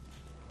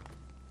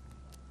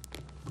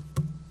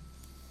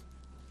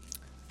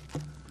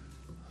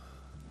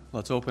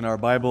Let's open our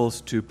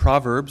Bibles to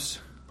Proverbs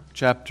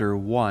chapter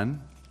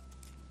 1.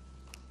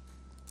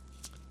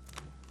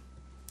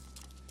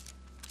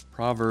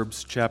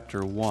 Proverbs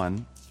chapter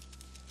 1.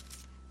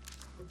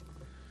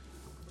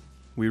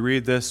 We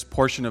read this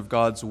portion of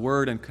God's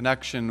Word in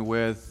connection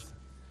with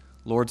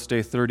Lord's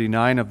Day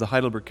 39 of the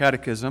Heidelberg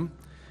Catechism,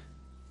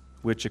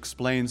 which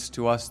explains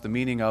to us the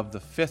meaning of the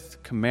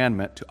fifth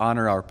commandment to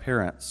honor our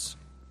parents.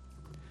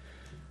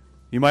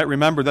 You might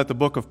remember that the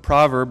book of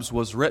Proverbs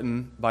was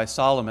written by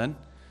Solomon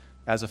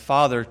as a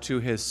father to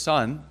his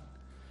son,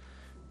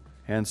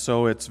 and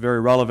so it's very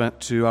relevant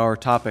to our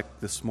topic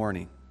this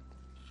morning.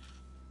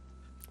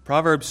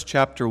 Proverbs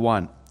chapter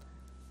 1.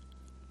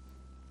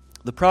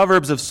 The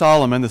Proverbs of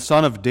Solomon, the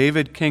son of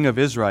David, king of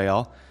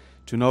Israel,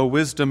 to know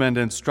wisdom and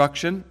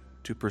instruction,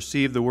 to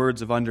perceive the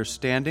words of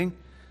understanding,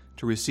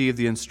 to receive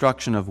the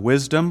instruction of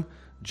wisdom,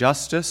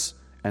 justice,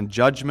 and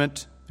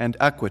judgment, and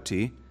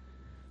equity,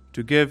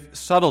 to give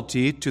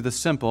subtlety to the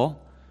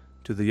simple,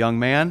 to the young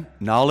man,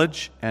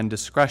 knowledge and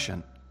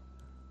discretion.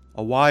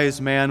 A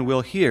wise man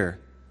will hear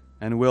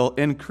and will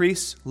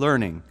increase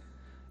learning,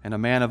 and a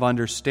man of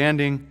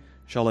understanding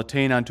shall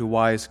attain unto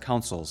wise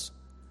counsels.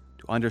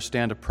 To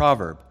understand a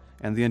proverb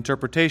and the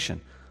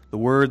interpretation, the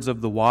words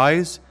of the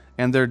wise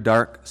and their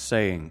dark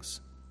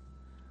sayings.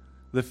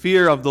 The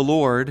fear of the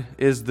Lord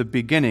is the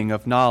beginning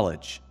of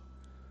knowledge,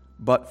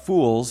 but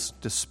fools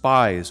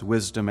despise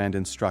wisdom and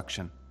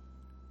instruction.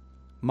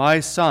 My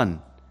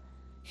son,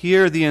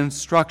 hear the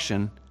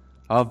instruction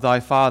of thy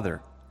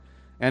father,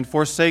 and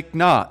forsake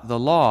not the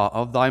law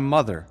of thy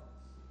mother.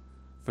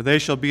 For they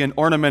shall be an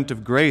ornament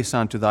of grace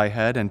unto thy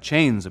head, and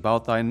chains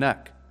about thy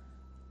neck.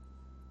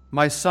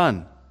 My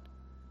son,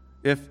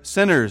 if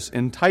sinners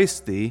entice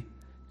thee,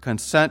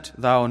 consent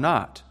thou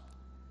not.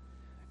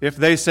 If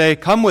they say,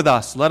 Come with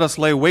us, let us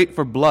lay wait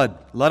for blood,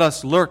 let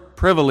us lurk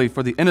privily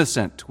for the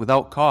innocent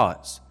without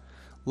cause.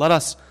 Let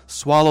us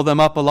swallow them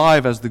up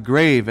alive as the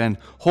grave, and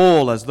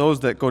whole as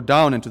those that go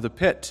down into the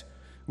pit.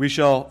 We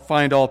shall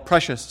find all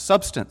precious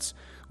substance.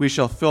 We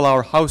shall fill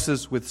our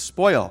houses with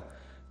spoil.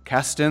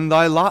 Cast in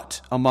thy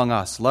lot among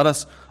us. Let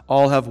us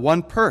all have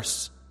one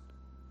purse.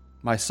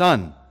 My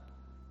son,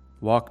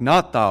 walk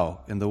not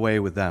thou in the way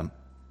with them.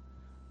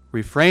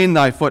 Refrain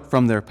thy foot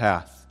from their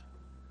path,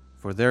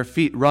 for their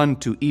feet run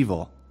to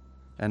evil,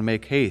 and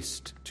make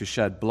haste to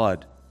shed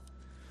blood.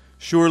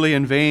 Surely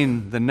in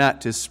vain the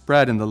net is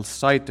spread in the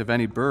sight of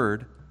any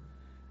bird,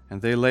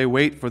 and they lay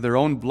wait for their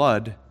own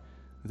blood,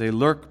 they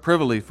lurk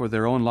privily for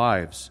their own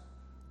lives.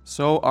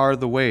 So are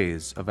the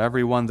ways of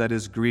every one that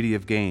is greedy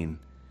of gain,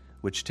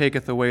 which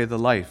taketh away the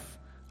life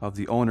of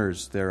the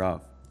owners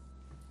thereof.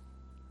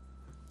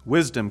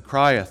 Wisdom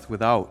crieth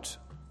without.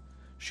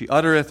 She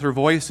uttereth her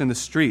voice in the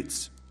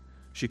streets.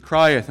 She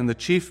crieth in the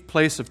chief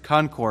place of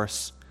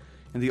concourse,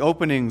 in the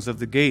openings of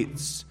the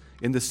gates.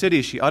 In the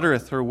city she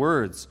uttereth her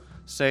words,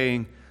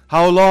 saying,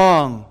 How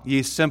long,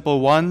 ye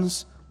simple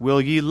ones, will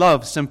ye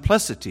love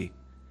simplicity?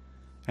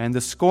 And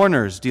the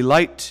scorners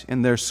delight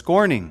in their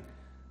scorning,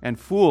 and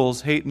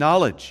fools hate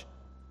knowledge.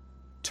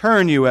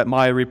 Turn you at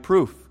my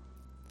reproof.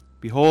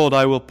 Behold,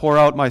 I will pour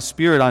out my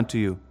spirit unto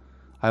you.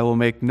 I will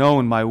make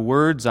known my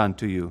words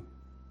unto you.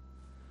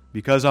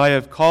 Because I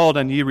have called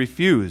and ye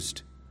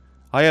refused,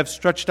 I have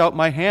stretched out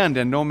my hand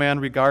and no man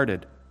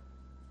regarded.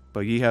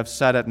 But ye have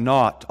set at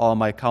naught all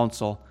my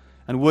counsel,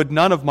 and would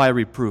none of my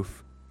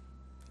reproof.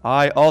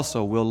 I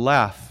also will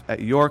laugh at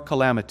your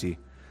calamity.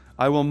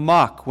 I will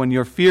mock when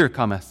your fear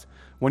cometh,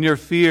 when your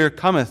fear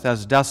cometh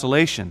as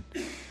desolation,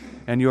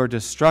 and your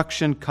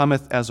destruction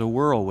cometh as a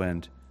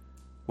whirlwind,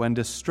 when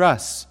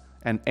distress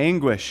and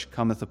anguish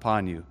cometh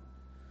upon you.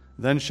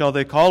 Then shall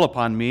they call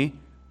upon me,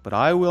 but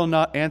I will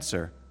not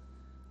answer.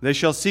 They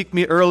shall seek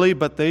me early,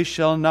 but they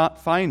shall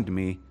not find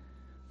me,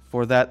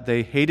 for that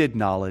they hated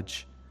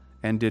knowledge,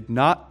 and did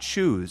not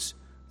choose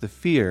the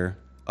fear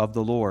of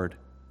the Lord.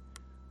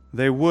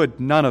 They would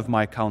none of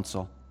my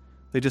counsel.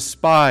 They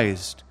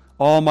despised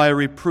all my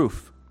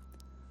reproof.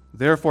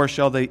 Therefore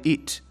shall they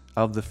eat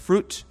of the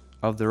fruit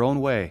of their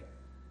own way,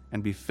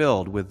 and be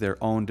filled with their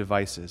own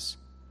devices.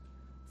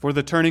 For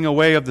the turning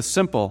away of the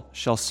simple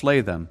shall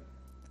slay them,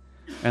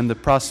 and the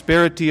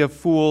prosperity of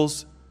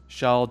fools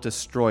shall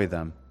destroy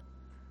them.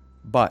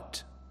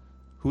 But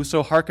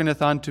whoso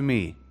hearkeneth unto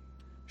me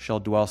shall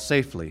dwell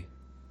safely,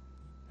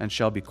 and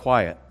shall be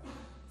quiet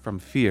from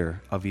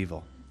fear of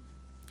evil.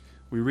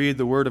 We read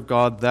the Word of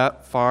God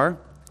that far.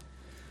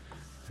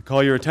 I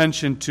call your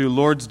attention to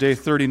Lord's Day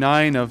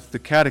 39 of the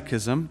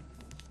Catechism.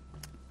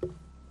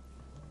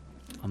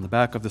 On the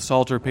back of the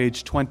Psalter,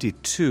 page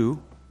 22.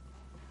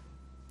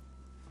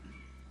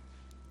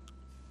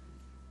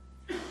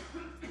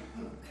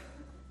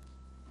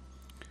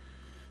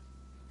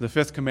 The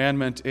fifth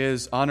commandment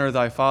is, Honor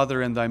thy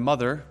father and thy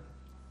mother,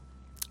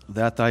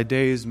 that thy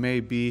days may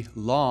be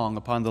long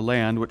upon the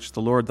land which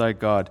the Lord thy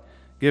God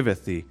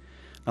giveth thee.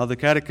 Now the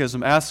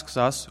Catechism asks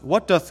us,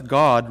 what doth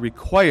God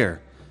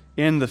require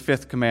in the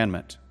fifth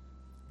commandment?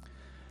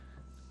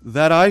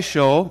 That I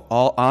show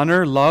all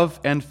honor, love,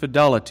 and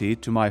fidelity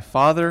to my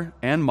father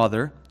and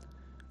mother,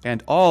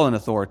 and all in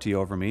authority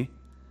over me,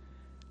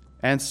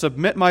 and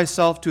submit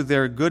myself to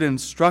their good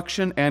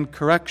instruction and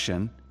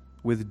correction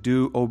with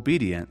due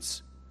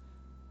obedience,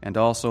 and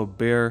also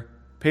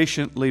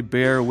patiently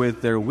bear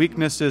with their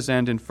weaknesses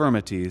and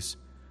infirmities,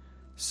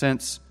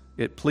 since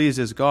it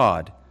pleases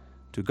God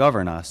to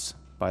govern us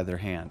by their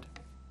hand.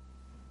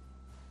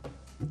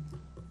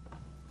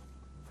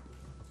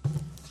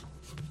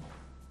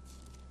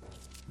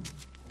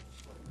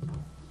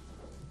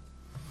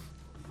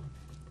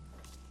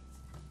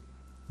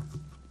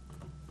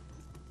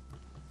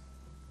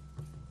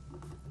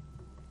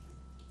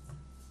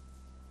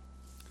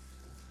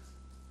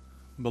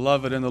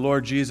 Beloved in the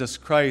Lord Jesus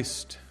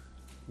Christ,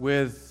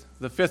 with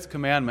the fifth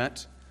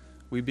commandment,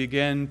 we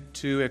begin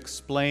to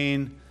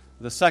explain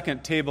the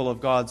second table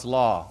of God's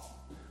law.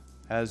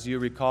 As you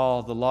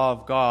recall, the law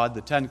of God,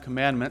 the 10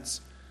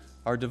 commandments,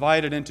 are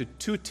divided into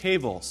two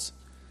tables.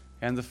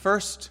 And the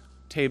first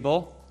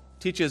table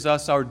teaches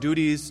us our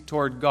duties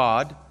toward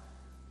God,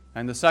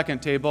 and the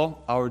second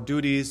table, our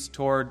duties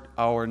toward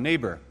our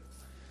neighbor.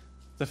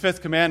 The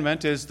fifth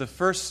commandment is the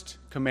first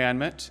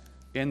commandment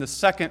in the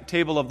second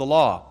table of the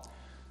law.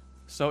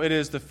 So it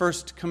is the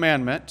first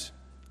commandment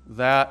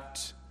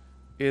that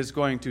is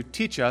going to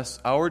teach us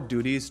our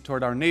duties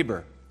toward our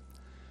neighbor.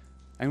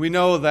 And we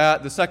know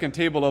that the second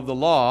table of the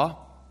law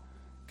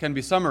can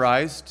be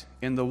summarized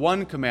in the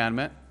one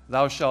commandment,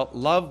 thou shalt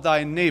love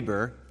thy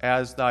neighbor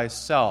as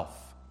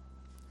thyself.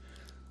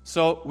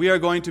 So we are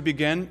going to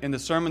begin in the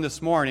sermon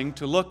this morning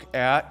to look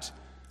at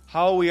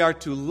how we are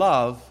to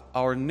love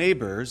our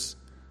neighbors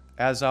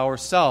as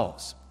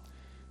ourselves.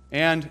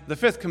 And the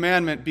fifth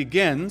commandment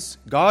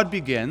God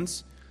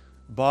begins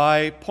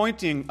by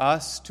pointing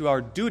us to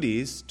our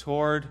duties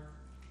toward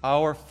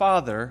our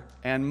father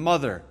and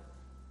mother.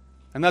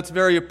 And that's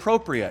very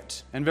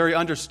appropriate and very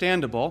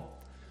understandable,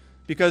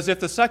 because if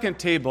the second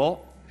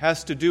table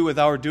has to do with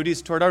our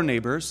duties toward our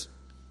neighbors,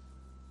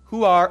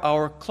 who are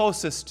our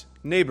closest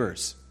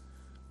neighbors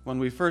when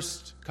we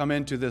first come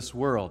into this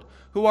world?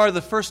 Who are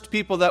the first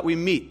people that we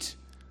meet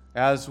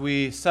as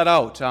we set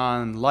out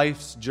on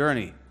life's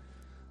journey?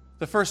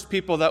 The first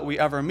people that we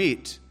ever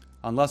meet,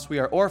 unless we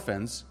are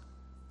orphans,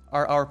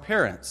 are our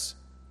parents,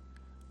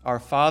 our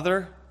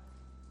father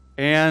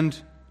and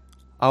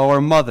our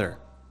mother.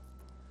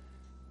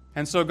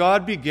 And so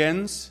God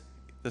begins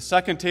the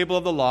second table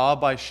of the law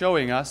by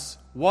showing us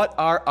what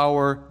are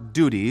our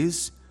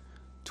duties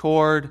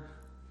toward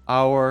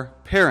our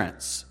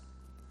parents.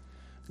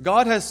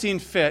 God has seen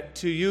fit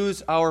to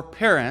use our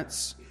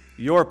parents,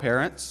 your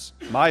parents,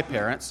 my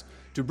parents,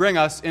 to bring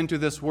us into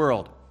this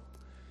world.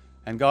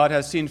 And God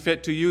has seen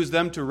fit to use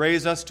them to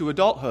raise us to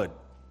adulthood.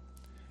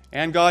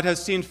 And God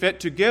has seen fit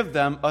to give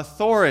them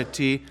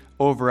authority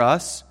over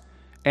us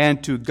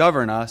and to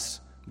govern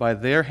us by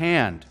their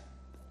hand.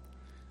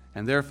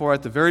 And therefore,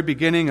 at the very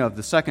beginning of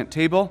the second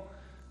table,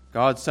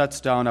 God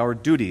sets down our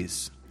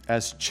duties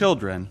as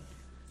children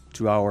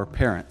to our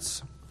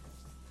parents.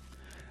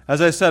 As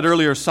I said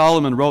earlier,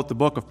 Solomon wrote the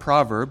book of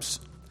Proverbs,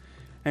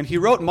 and he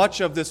wrote much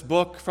of this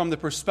book from the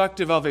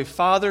perspective of a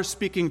father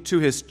speaking to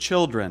his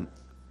children.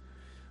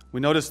 We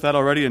noticed that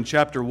already in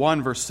chapter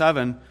 1, verse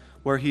 7,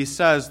 where he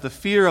says, "The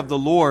fear of the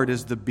Lord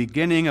is the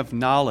beginning of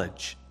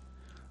knowledge,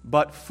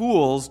 but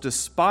fools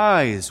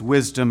despise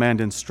wisdom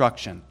and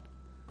instruction.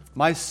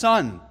 My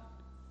son,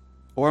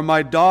 or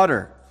my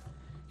daughter,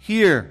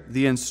 hear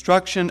the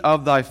instruction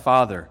of thy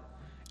father,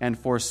 and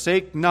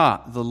forsake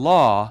not the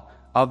law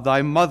of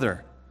thy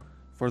mother,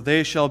 for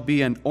they shall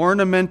be an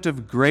ornament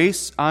of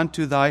grace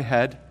unto thy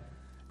head,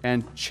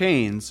 and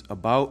chains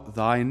about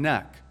thy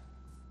neck."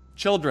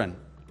 Children,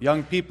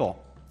 young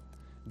people,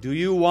 do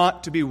you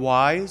want to be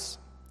wise?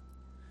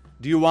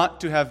 Do you want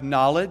to have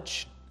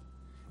knowledge?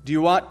 Do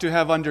you want to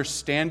have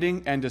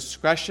understanding and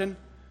discretion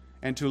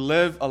and to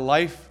live a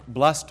life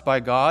blessed by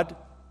God?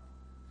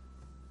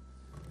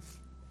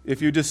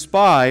 If you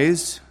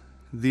despise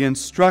the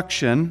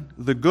instruction,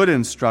 the good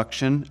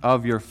instruction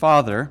of your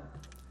father,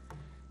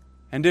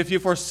 and if you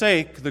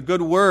forsake the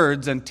good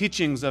words and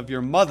teachings of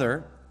your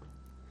mother,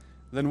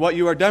 then what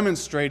you are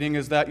demonstrating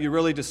is that you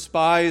really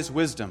despise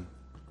wisdom.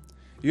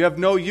 You have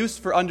no use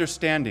for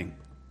understanding.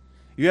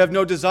 You have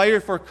no desire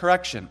for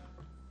correction.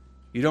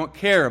 You don't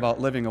care about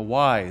living a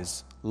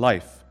wise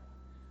life.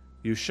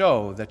 You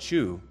show that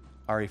you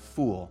are a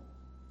fool.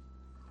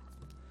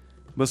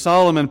 But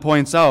Solomon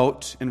points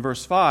out in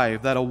verse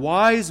 5 that a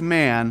wise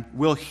man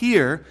will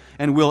hear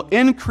and will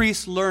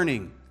increase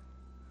learning.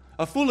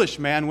 A foolish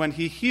man, when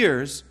he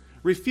hears,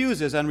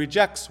 refuses and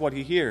rejects what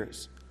he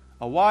hears.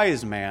 A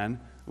wise man,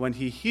 when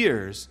he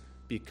hears,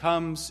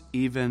 becomes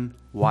even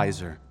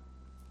wiser.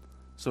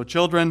 So,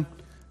 children,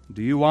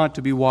 do you want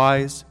to be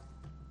wise?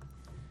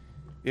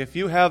 If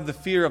you have the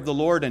fear of the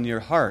Lord in your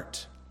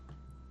heart,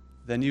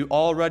 then you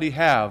already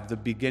have the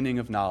beginning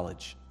of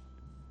knowledge.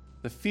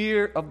 The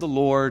fear of the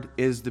Lord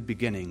is the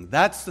beginning.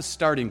 That's the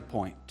starting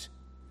point.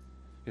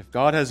 If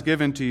God has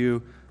given to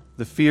you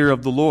the fear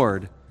of the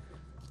Lord,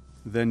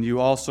 then you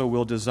also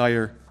will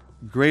desire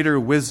greater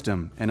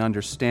wisdom and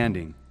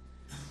understanding,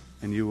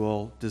 and you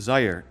will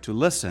desire to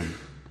listen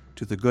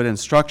to the good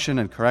instruction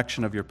and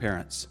correction of your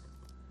parents.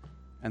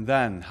 And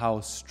then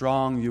how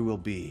strong you will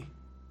be.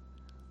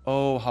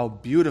 Oh, how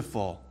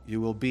beautiful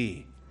you will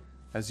be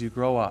as you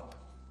grow up.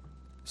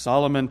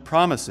 Solomon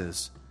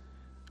promises,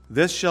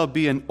 "This shall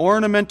be an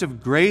ornament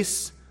of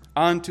grace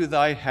unto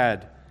thy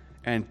head,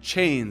 and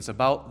chains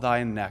about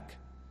thy neck."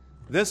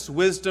 This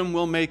wisdom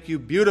will make you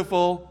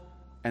beautiful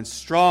and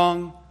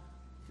strong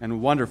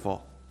and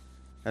wonderful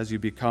as you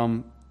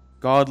become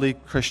godly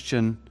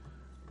Christian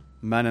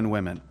men and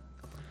women.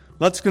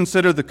 Let's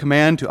consider the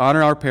command to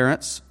honor our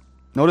parents.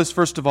 Notice,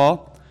 first of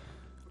all,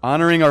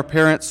 honoring our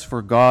parents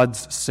for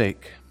God's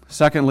sake.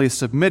 Secondly,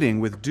 submitting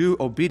with due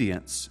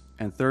obedience.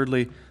 And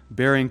thirdly,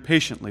 bearing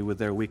patiently with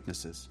their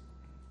weaknesses.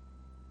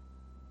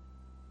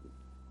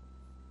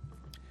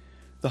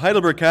 The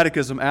Heidelberg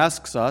Catechism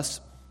asks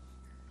us,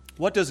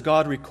 what does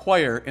God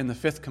require in the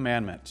fifth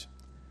commandment?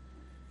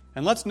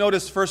 And let's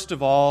notice, first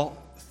of all,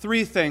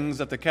 three things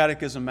that the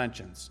Catechism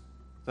mentions.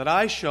 That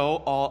I show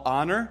all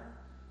honor,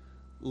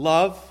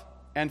 love,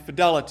 and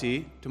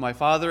fidelity to my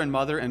father and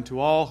mother and to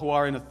all who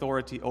are in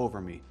authority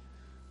over me.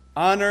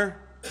 Honor,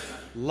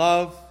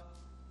 love,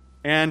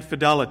 and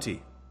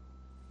fidelity.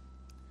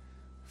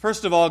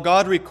 First of all,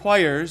 God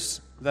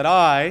requires that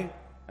I,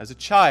 as a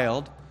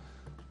child,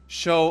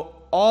 show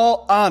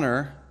all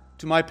honor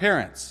to my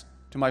parents,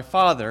 to my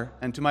father,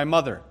 and to my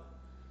mother.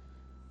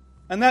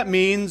 And that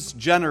means,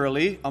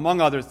 generally, among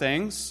other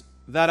things,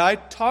 that I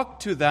talk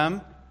to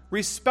them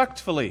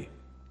respectfully,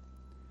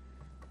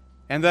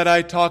 and that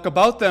I talk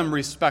about them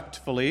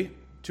respectfully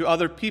to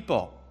other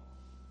people.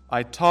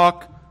 I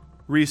talk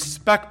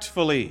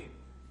respectfully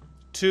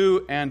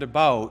to and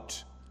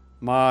about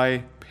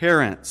my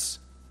parents.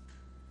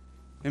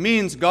 It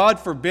means God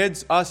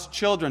forbids us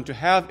children to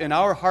have in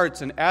our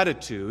hearts an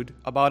attitude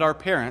about our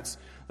parents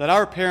that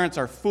our parents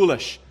are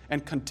foolish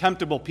and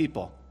contemptible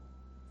people.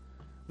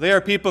 They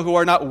are people who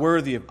are not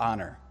worthy of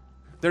honor.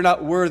 They're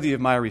not worthy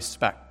of my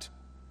respect.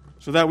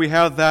 So that we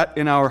have that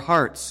in our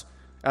hearts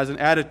as an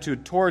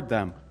attitude toward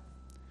them.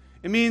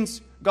 It means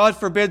God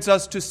forbids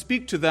us to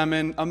speak to them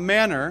in a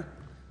manner,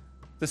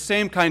 the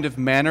same kind of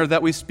manner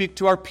that we speak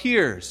to our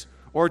peers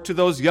or to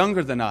those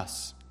younger than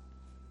us.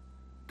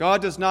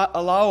 God does not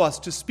allow us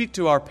to speak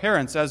to our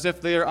parents as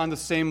if they are on the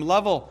same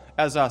level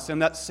as us, in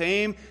that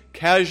same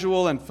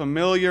casual and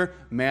familiar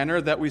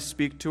manner that we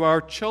speak to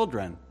our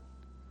children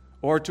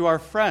or to our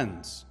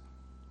friends.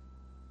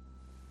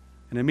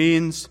 And it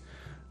means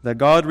that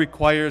God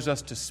requires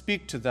us to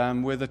speak to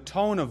them with a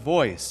tone of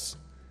voice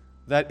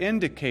that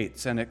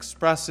indicates and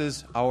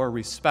expresses our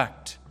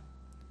respect.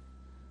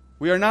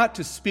 We are not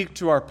to speak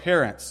to our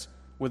parents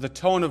with a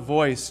tone of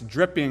voice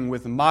dripping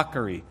with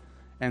mockery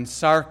and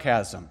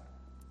sarcasm,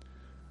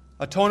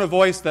 a tone of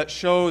voice that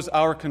shows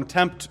our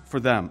contempt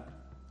for them,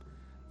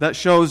 that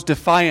shows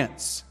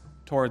defiance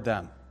toward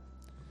them,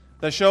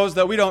 that shows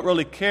that we don't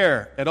really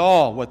care at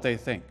all what they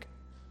think.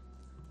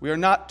 We are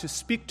not to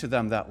speak to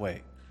them that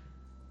way.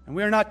 And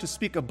we are not to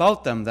speak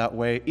about them that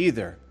way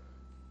either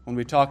when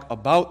we talk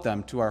about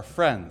them to our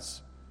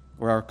friends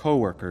or our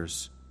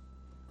coworkers.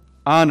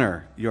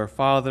 Honor your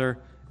father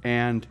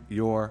and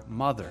your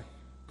mother.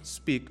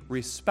 Speak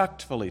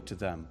respectfully to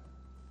them.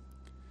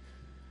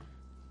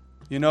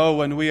 You know,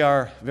 when we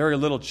are very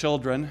little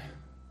children,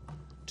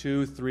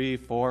 2, 3,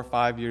 4,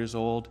 5 years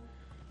old,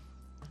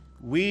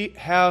 we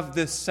have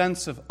this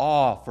sense of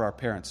awe for our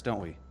parents,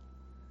 don't we?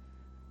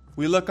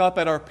 We look up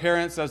at our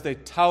parents as they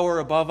tower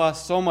above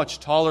us, so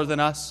much taller than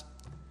us,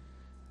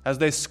 as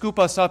they scoop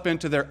us up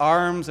into their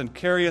arms and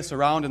carry us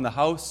around in the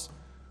house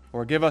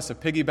or give us a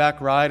piggyback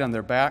ride on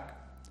their back,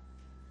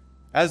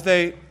 as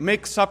they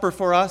make supper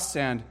for us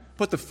and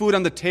put the food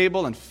on the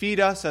table and feed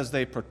us, as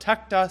they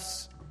protect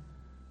us,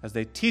 as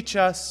they teach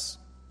us,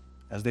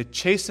 as they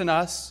chasten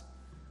us,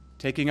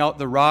 taking out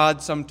the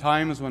rod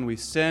sometimes when we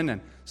sin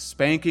and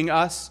spanking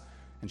us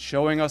and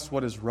showing us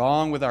what is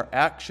wrong with our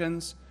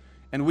actions.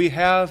 And we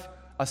have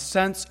a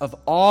sense of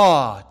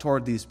awe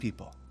toward these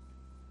people,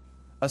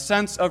 a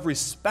sense of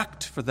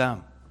respect for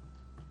them.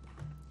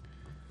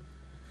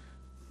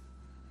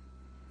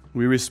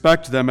 We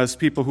respect them as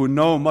people who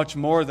know much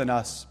more than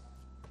us,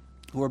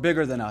 who are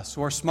bigger than us,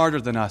 who are smarter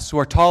than us, who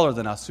are taller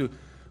than us, who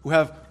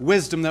have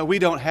wisdom that we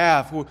don't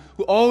have, who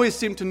always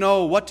seem to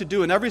know what to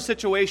do in every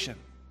situation.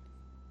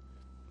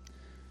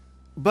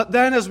 But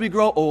then as we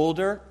grow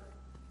older,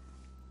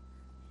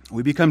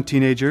 we become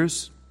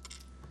teenagers.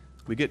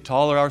 We get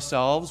taller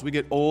ourselves, we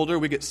get older,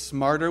 we get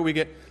smarter, we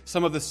get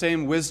some of the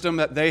same wisdom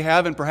that they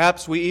have, and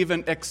perhaps we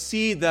even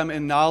exceed them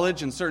in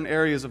knowledge in certain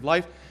areas of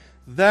life.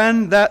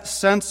 Then that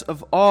sense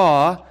of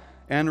awe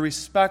and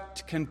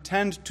respect can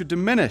tend to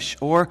diminish,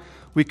 or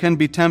we can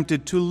be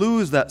tempted to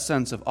lose that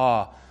sense of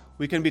awe.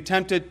 We can be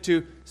tempted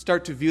to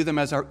start to view them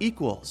as our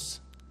equals.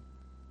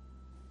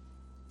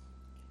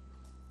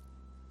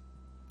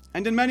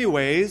 And in many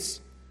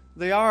ways,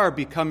 they are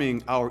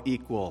becoming our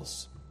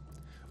equals.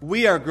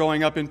 We are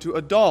growing up into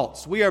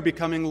adults. We are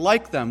becoming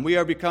like them. We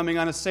are becoming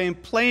on the same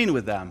plane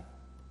with them.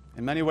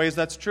 In many ways,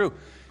 that's true.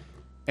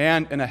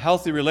 And in a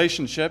healthy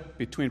relationship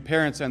between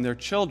parents and their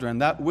children,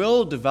 that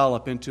will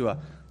develop into a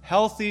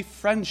healthy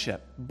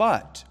friendship.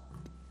 But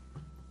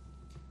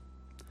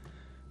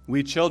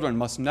We children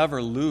must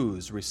never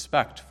lose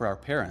respect for our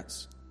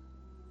parents.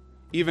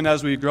 Even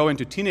as we grow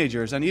into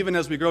teenagers and even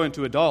as we grow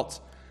into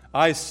adults,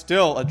 I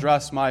still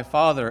address my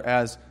father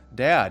as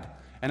Dad,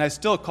 and I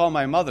still call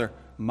my mother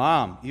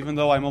Mom, even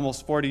though I'm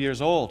almost 40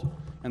 years old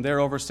and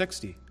they're over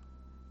 60.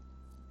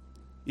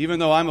 Even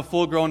though I'm a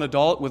full-grown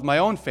adult with my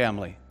own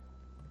family,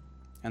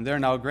 and they're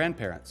now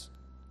grandparents.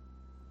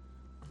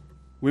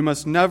 We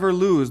must never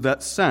lose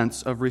that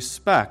sense of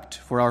respect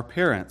for our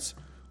parents.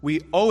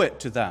 We owe it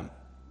to them.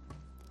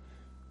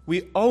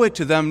 We owe it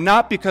to them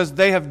not because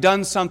they have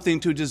done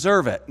something to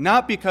deserve it,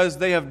 not because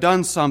they have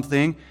done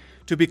something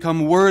to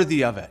become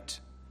worthy of it,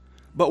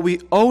 but we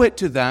owe it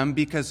to them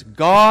because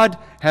God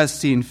has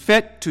seen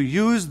fit to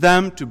use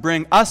them to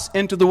bring us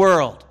into the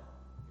world.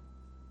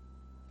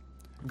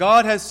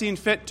 God has seen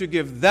fit to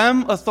give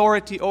them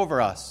authority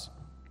over us.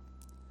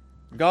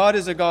 God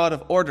is a God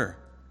of order,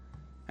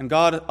 and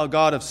God a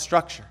God of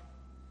structure.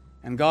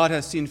 And God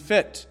has seen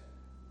fit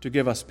to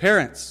give us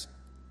parents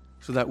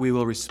so that we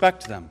will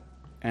respect them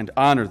and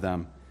honor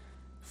them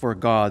for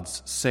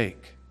God's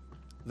sake.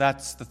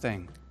 That's the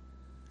thing.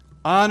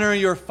 Honor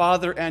your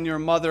father and your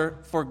mother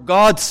for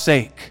God's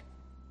sake.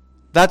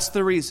 That's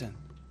the reason.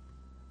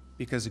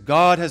 Because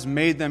God has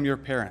made them your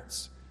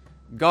parents.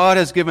 God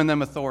has given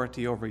them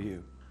authority over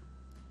you.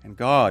 And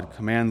God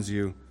commands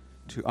you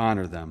to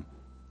honor them.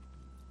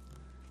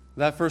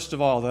 That first of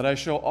all, that I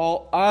show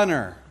all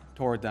honor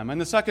toward them. In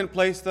the second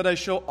place, that I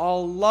show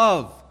all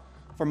love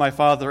for my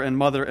father and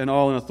mother and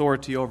all in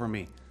authority over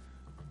me.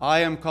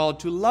 I am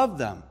called to love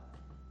them.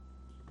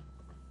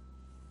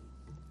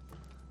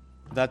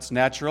 That's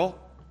natural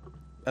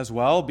as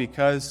well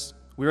because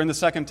we're in the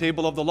second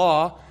table of the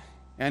law,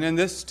 and in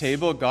this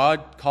table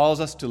God calls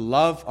us to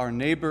love our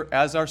neighbor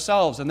as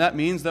ourselves, and that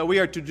means that we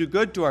are to do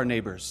good to our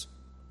neighbors.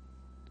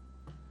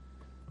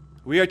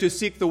 We are to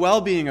seek the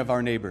well-being of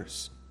our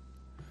neighbors.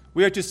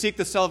 We are to seek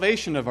the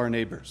salvation of our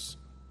neighbors.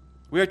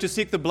 We are to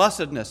seek the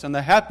blessedness and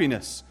the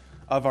happiness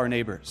of our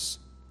neighbors.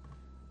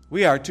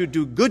 We are to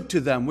do good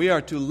to them. We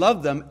are to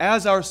love them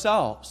as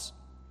ourselves,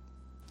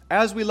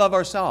 as we love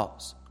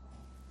ourselves.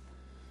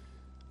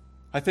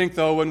 I think,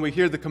 though, when we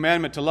hear the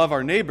commandment to love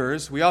our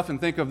neighbors, we often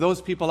think of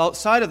those people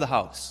outside of the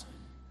house,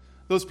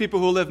 those people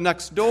who live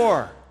next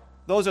door.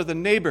 Those are the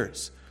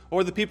neighbors.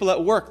 Or the people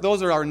at work,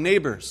 those are our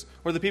neighbors.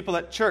 Or the people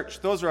at church,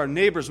 those are our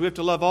neighbors. We have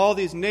to love all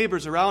these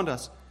neighbors around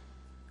us.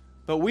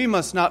 But we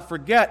must not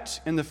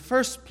forget, in the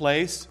first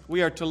place,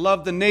 we are to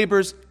love the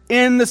neighbors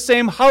in the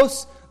same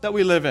house that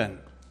we live in.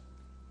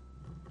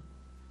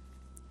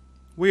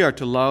 We are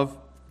to love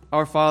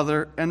our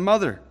father and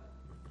mother.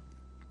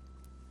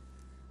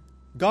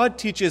 God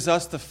teaches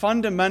us the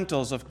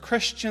fundamentals of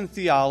Christian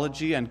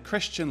theology and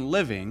Christian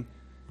living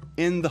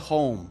in the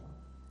home.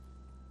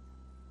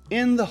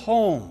 In the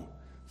home.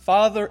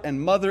 Father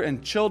and mother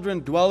and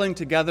children dwelling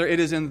together. It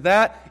is in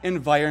that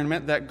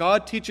environment that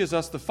God teaches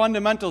us the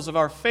fundamentals of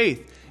our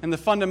faith and the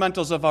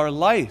fundamentals of our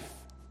life.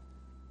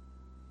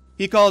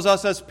 He calls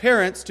us as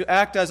parents to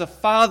act as a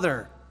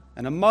father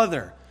and a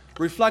mother,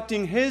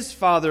 reflecting His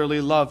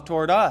fatherly love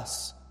toward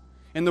us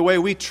in the way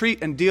we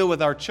treat and deal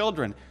with our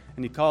children.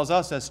 And He calls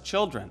us as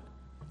children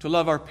to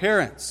love our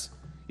parents,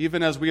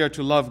 even as we are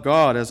to love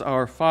God as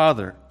our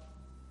Father.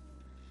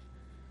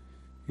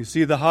 You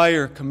see, the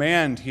higher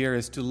command here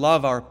is to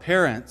love our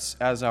parents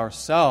as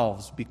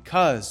ourselves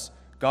because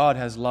God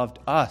has loved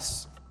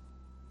us.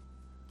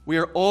 We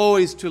are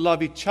always to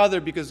love each other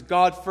because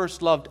God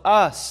first loved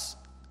us.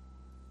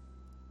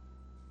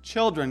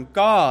 Children,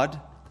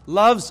 God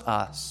loves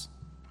us.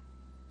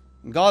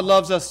 God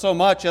loves us so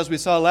much, as we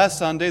saw last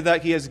Sunday,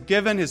 that He has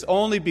given His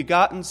only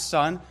begotten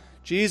Son,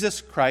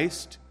 Jesus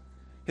Christ,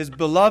 His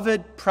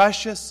beloved,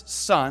 precious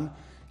Son.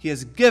 He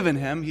has given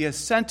Him, He has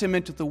sent Him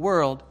into the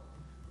world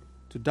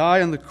to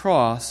die on the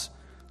cross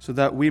so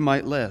that we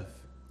might live.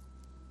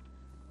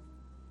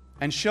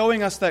 And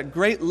showing us that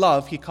great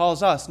love, He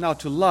calls us now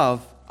to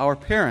love our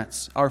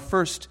parents, our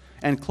first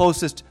and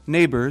closest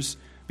neighbors,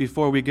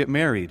 before we get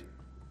married.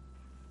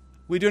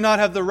 We do not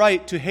have the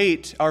right to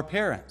hate our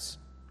parents.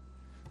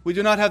 We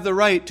do not have the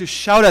right to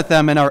shout at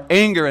them in our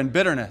anger and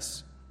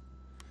bitterness.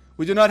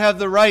 We do not have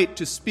the right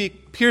to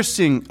speak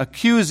piercing,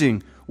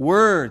 accusing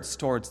words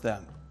towards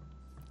them,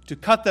 to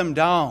cut them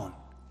down.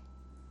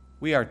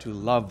 We are to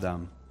love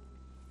them.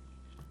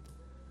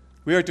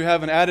 We are to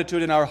have an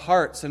attitude in our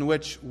hearts in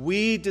which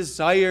we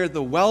desire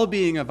the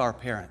well-being of our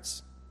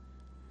parents.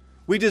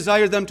 We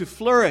desire them to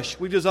flourish.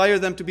 We desire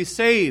them to be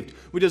saved.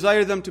 We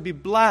desire them to be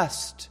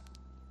blessed.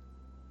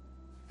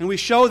 And we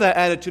show that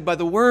attitude by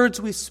the words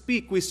we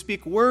speak. We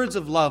speak words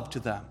of love to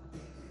them.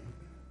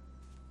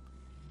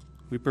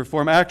 We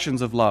perform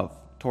actions of love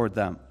toward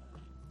them.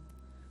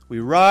 We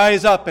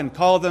rise up and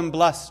call them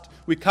blessed.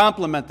 We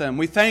compliment them.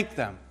 We thank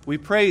them. We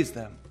praise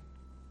them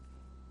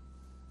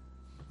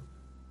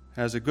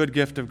as a good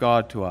gift of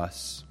God to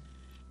us.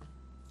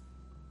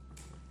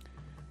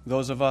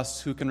 Those of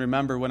us who can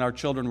remember when our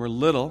children were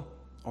little,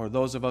 or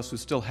those of us who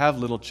still have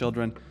little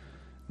children,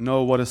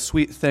 know what a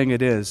sweet thing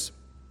it is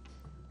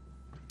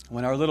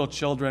when our little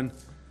children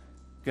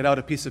get out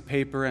a piece of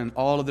paper and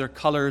all of their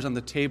colors on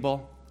the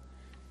table,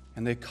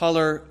 and they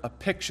color a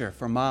picture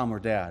for mom or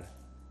dad.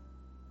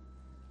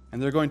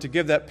 And they're going to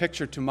give that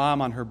picture to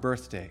mom on her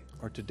birthday,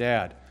 or to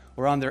dad,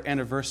 or on their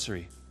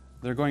anniversary.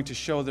 They're going to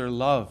show their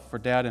love for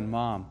dad and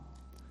mom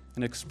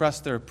and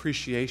express their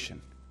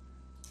appreciation.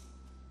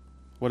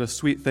 What a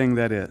sweet thing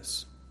that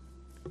is.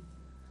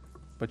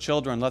 But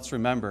children, let's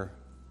remember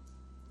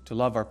to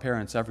love our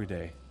parents every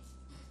day.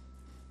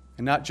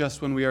 And not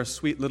just when we are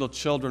sweet little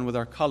children with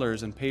our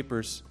colors and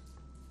papers,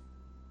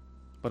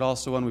 but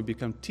also when we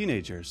become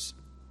teenagers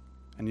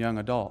and young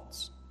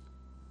adults.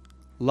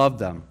 Love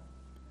them.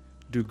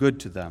 Do good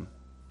to them.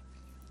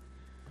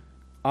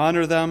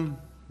 Honor them,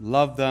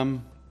 love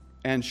them,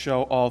 and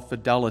show all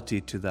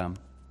fidelity to them.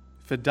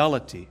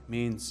 Fidelity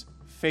means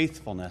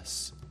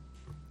faithfulness.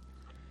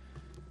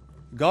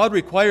 God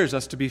requires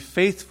us to be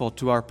faithful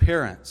to our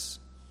parents.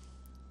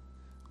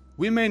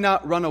 We may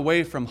not run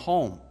away from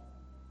home.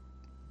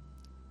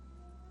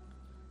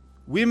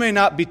 We may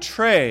not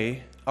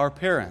betray our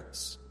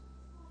parents.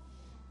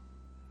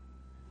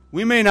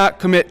 We may not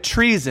commit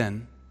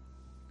treason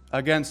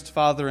against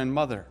father and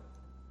mother.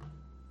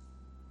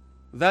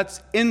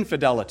 That's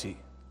infidelity.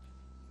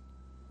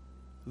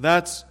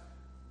 That's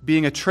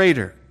being a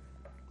traitor.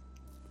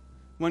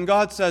 When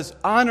God says,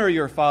 honor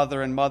your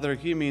father and mother,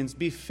 He means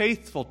be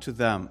faithful to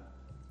them.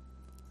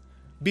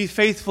 Be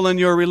faithful in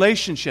your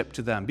relationship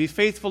to them. Be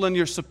faithful in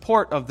your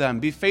support of them.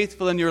 Be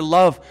faithful in your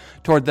love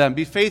toward them.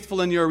 Be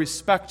faithful in your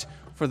respect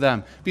for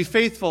them. Be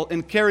faithful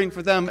in caring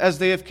for them as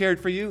they have cared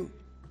for you.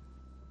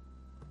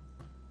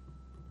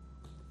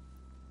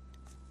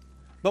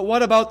 But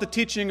what about the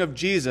teaching of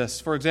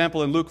Jesus, for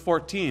example, in Luke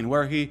 14,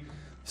 where He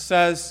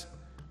says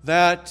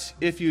that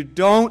if you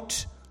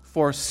don't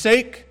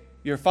forsake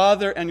your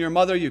father and your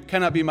mother, you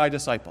cannot be my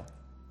disciple.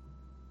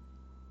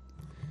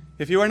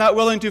 If you are not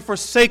willing to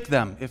forsake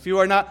them, if you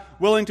are not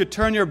willing to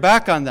turn your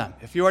back on them,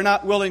 if you are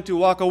not willing to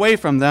walk away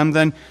from them,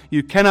 then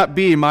you cannot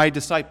be my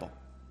disciple.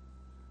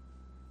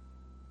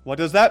 What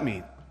does that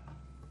mean?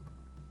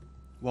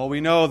 Well, we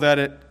know that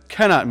it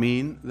cannot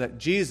mean that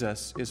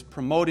Jesus is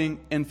promoting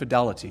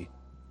infidelity.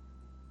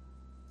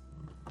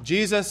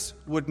 Jesus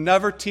would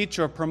never teach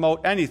or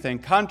promote anything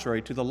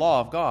contrary to the law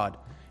of God.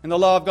 And the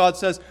law of God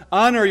says,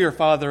 honor your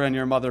father and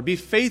your mother. Be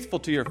faithful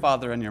to your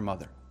father and your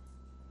mother.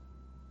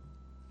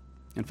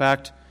 In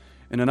fact,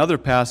 in another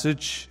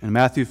passage, in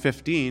Matthew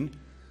 15,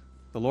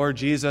 the Lord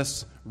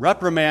Jesus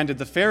reprimanded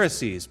the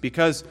Pharisees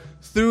because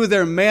through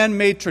their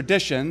man-made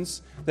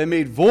traditions, they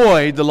made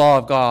void the law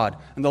of God.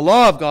 And the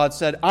law of God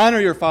said, honor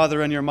your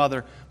father and your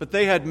mother. But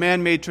they had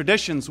man-made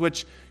traditions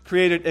which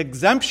created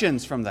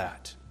exemptions from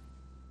that.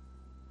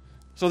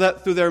 So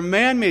that through their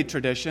man-made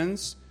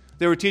traditions,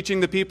 they were teaching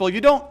the people, you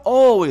don't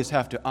always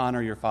have to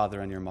honor your father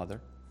and your mother.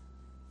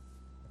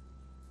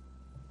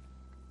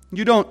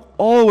 You don't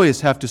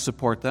always have to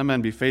support them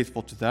and be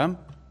faithful to them.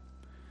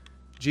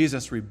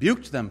 Jesus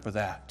rebuked them for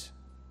that.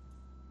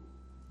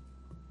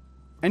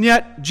 And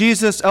yet,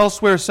 Jesus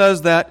elsewhere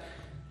says that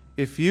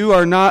if you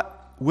are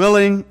not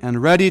willing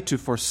and ready to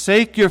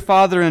forsake your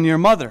father and your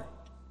mother,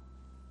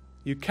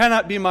 you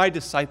cannot be my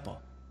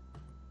disciple.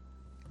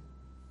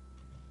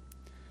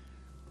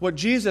 What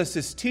Jesus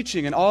is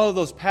teaching in all of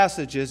those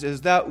passages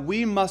is that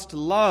we must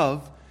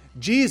love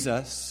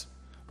Jesus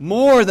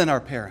more than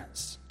our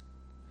parents,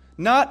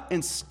 not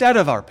instead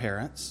of our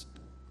parents.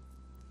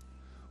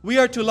 We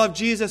are to love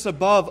Jesus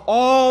above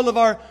all of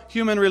our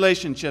human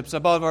relationships,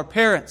 above our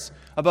parents,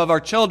 above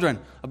our children,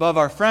 above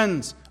our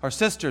friends, our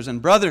sisters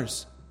and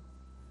brothers.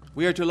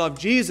 We are to love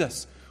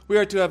Jesus. We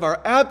are to have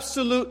our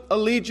absolute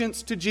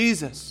allegiance to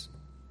Jesus.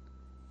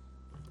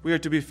 We are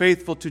to be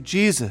faithful to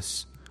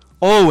Jesus,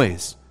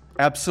 always,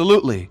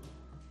 absolutely,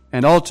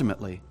 and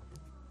ultimately.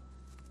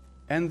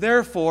 And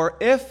therefore,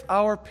 if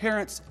our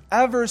parents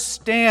ever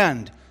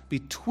stand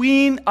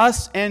between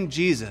us and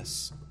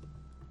Jesus,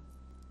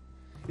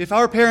 if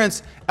our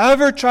parents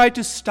ever try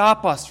to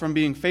stop us from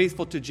being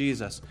faithful to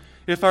Jesus,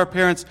 if our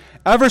parents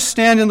ever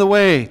stand in the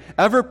way,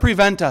 ever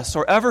prevent us,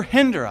 or ever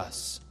hinder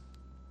us,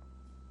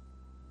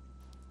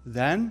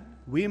 then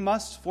we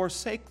must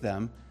forsake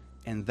them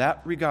in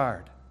that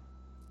regard,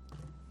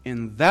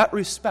 in that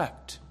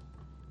respect.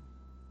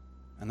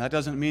 And that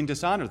doesn't mean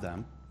dishonor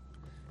them,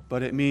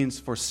 but it means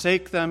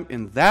forsake them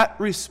in that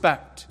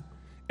respect.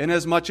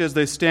 Inasmuch as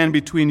they stand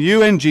between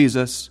you and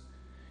Jesus,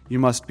 you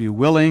must be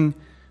willing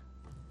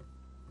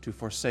to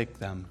forsake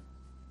them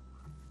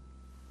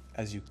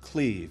as you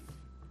cleave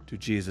to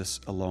Jesus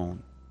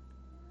alone.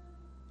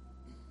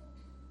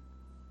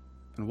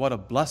 And what a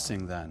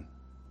blessing then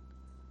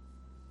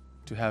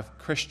to have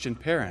Christian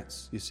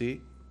parents, you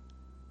see?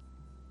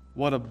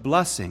 What a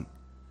blessing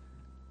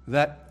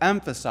that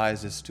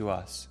emphasizes to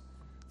us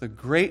the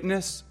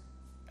greatness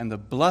and the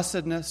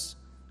blessedness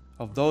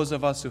of those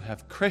of us who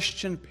have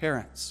Christian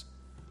parents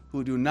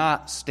who do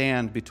not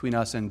stand between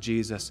us and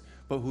Jesus,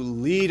 but who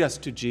lead us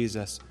to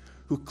Jesus,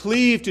 who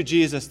cleave to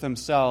Jesus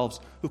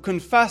themselves, who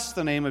confess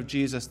the name of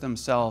Jesus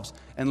themselves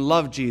and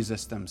love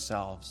Jesus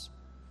themselves.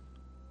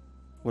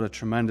 What a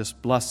tremendous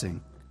blessing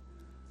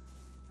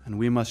and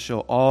we must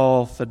show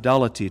all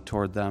fidelity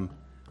toward them,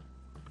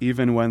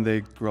 even when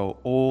they grow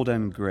old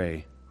and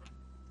gray.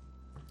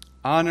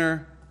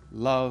 Honor,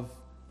 love,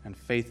 and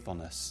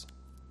faithfulness.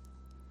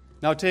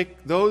 Now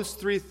take those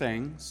three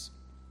things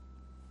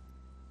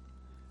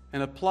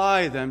and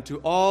apply them to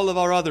all of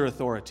our other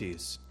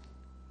authorities.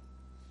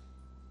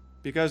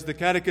 Because the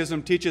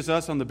Catechism teaches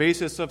us on the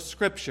basis of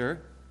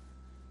Scripture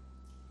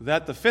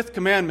that the fifth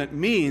commandment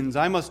means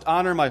I must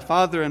honor my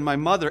father and my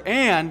mother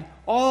and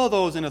all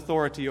those in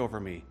authority over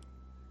me.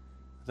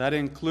 That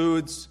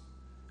includes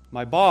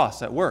my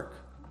boss at work,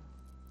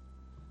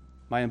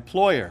 my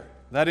employer.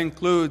 That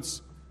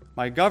includes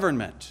my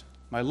government,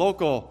 my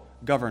local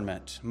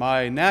government,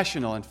 my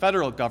national and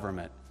federal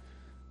government,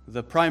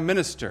 the prime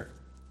minister.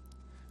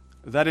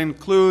 That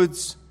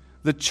includes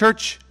the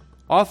church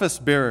office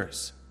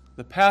bearers,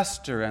 the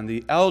pastor and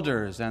the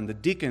elders and the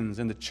deacons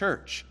in the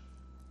church.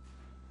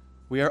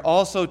 We are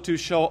also to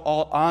show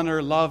all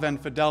honor, love,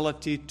 and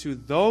fidelity to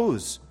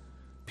those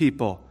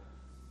people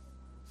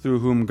through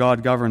whom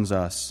God governs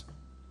us.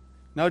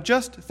 Now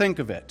just think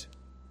of it.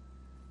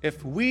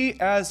 If we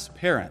as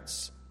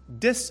parents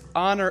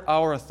dishonor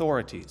our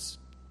authorities,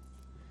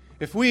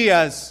 if we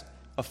as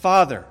a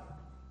father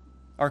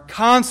are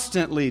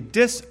constantly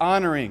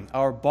dishonoring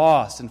our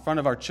boss in front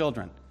of our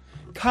children,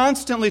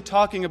 constantly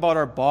talking about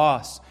our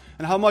boss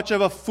and how much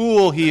of a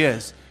fool he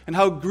is, and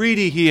how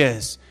greedy he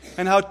is,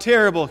 and how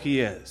terrible he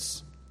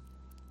is,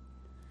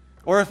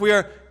 or if we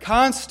are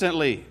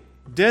constantly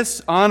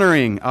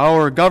dishonoring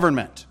our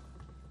government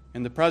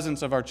in the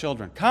presence of our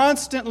children,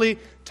 constantly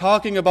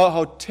talking about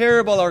how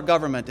terrible our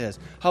government is,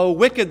 how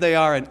wicked they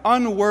are and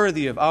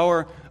unworthy of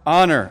our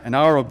honor and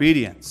our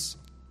obedience,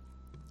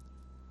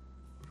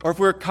 or if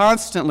we're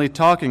constantly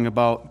talking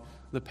about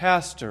the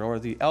pastor or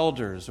the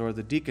elders or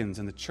the deacons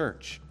in the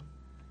church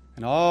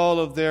and all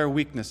of their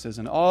weaknesses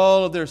and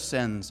all of their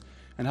sins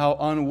and how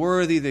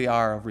unworthy they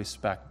are of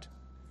respect,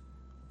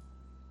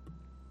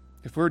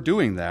 if we're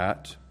doing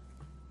that,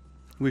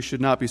 we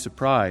should not be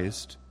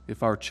surprised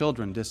if our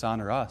children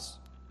dishonor us.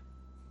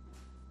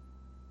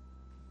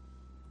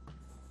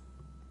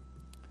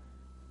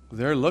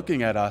 They're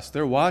looking at us,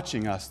 they're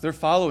watching us, they're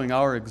following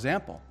our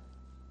example.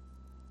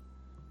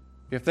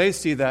 If they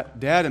see that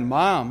dad and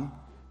mom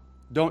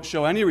don't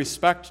show any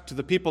respect to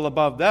the people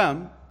above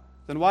them,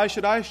 then why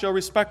should I show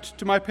respect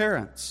to my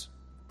parents?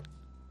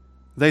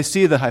 They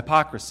see the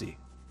hypocrisy.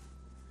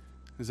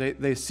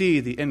 They see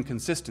the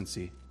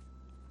inconsistency.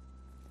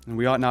 And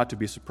we ought not to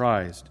be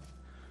surprised.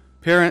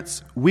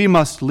 Parents, we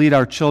must lead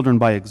our children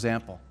by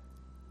example.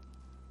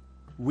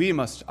 We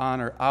must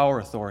honor our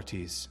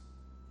authorities.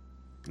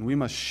 And we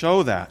must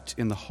show that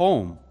in the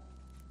home.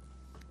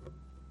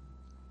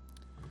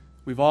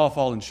 We've all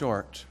fallen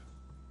short.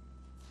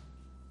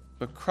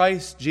 But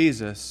Christ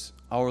Jesus,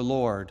 our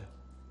Lord,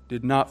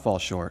 did not fall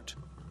short.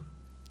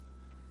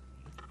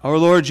 Our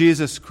Lord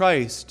Jesus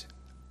Christ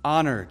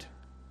honored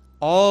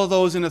all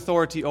those in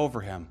authority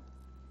over him.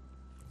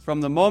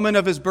 From the moment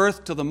of his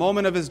birth to the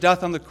moment of his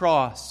death on the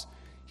cross,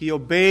 he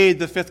obeyed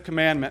the fifth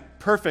commandment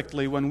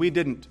perfectly when we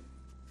didn't.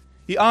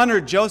 He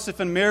honored Joseph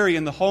and Mary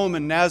in the home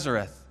in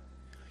Nazareth.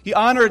 He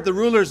honored the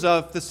rulers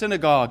of the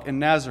synagogue in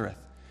Nazareth.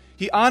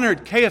 He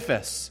honored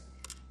Caiaphas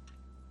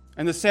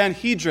and the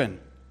Sanhedrin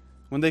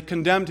when they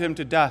condemned him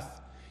to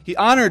death. He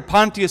honored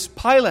Pontius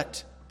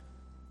Pilate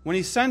when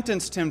he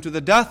sentenced him to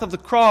the death of the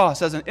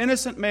cross as an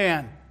innocent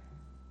man.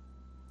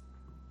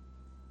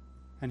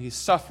 And he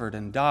suffered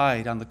and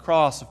died on the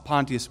cross of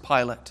Pontius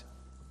Pilate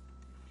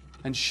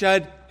and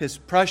shed his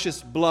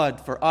precious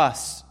blood for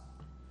us,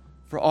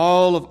 for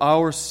all of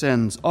our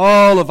sins,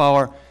 all of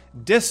our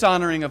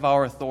dishonoring of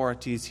our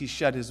authorities. He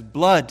shed his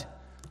blood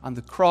on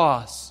the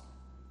cross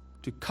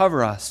to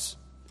cover us,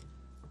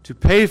 to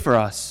pay for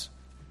us,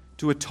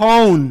 to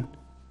atone,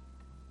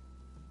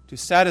 to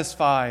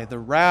satisfy the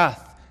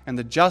wrath and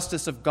the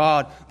justice of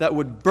God that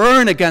would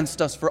burn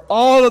against us for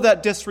all of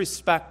that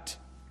disrespect.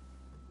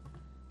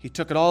 He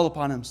took it all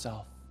upon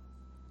himself.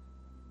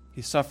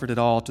 He suffered it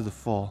all to the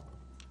full.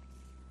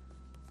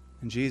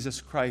 And Jesus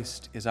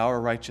Christ is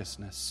our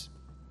righteousness,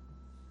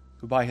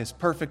 who by his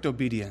perfect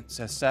obedience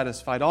has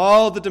satisfied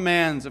all the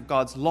demands of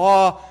God's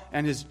law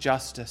and his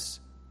justice.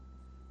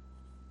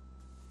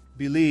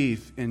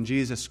 Believe in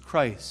Jesus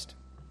Christ.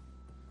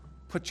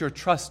 Put your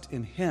trust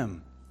in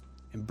him.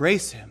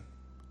 Embrace him.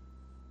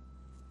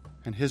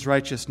 And his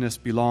righteousness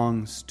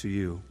belongs to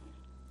you.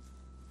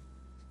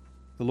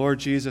 The Lord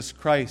Jesus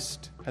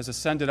Christ has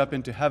ascended up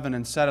into heaven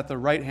and sat at the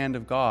right hand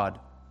of God,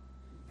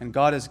 and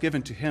God has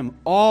given to him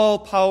all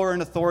power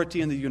and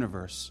authority in the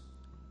universe.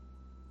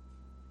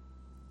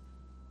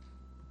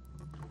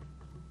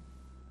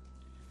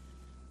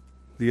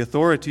 The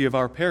authority of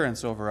our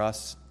parents over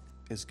us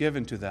is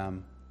given to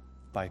them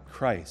by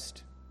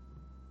Christ.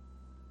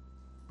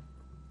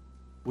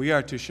 We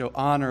are to show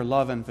honor,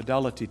 love, and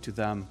fidelity to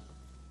them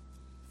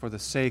for the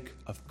sake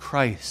of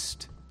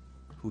Christ,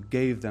 who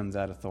gave them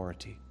that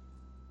authority.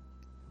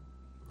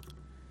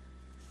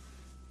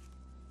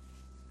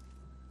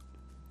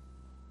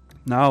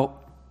 Now,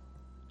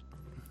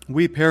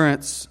 we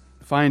parents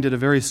find it a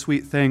very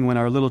sweet thing when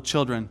our little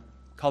children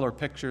color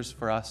pictures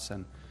for us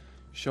and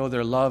show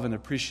their love and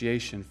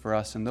appreciation for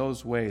us in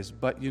those ways.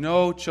 But you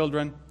know,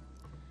 children,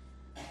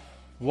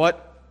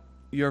 what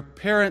your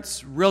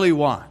parents really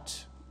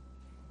want,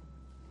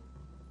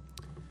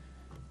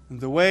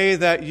 the way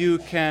that you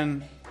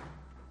can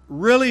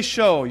really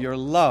show your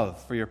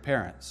love for your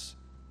parents,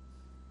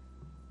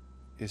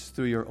 is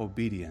through your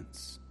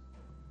obedience.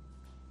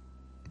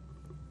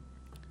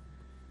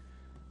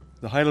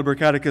 The Heidelberg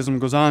Catechism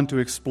goes on to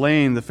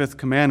explain the fifth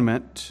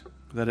commandment,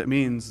 that it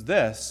means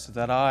this,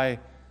 that I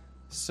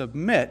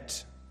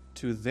submit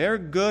to their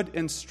good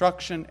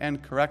instruction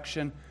and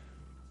correction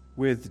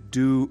with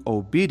due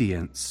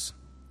obedience.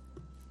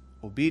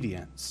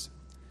 Obedience.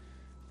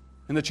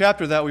 In the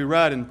chapter that we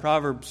read in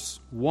Proverbs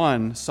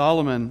 1,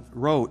 Solomon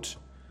wrote,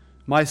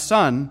 "My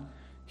son,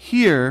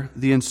 hear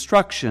the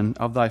instruction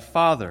of thy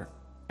father,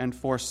 and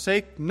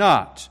forsake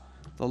not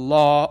the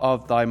law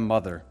of thy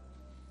mother."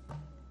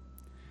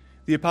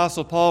 The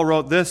Apostle Paul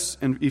wrote this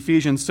in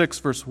Ephesians 6,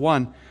 verse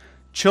 1,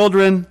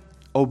 "Children,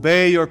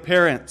 obey your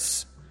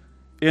parents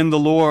in the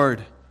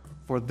Lord,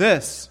 for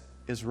this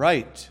is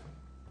right."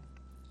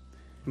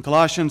 In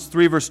Colossians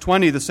 3, verse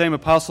 20, the same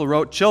apostle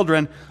wrote,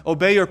 "Children,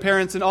 obey your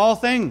parents in all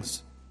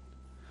things,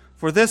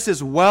 for this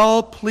is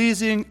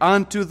well-pleasing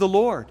unto the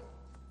Lord."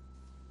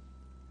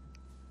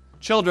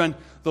 Children,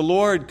 the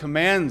Lord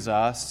commands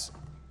us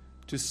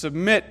to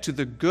submit to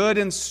the good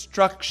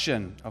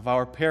instruction of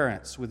our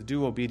parents with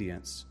due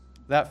obedience.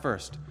 That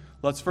first.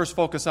 Let's first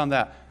focus on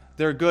that.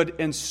 Their good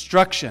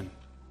instruction.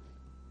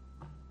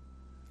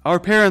 Our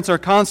parents are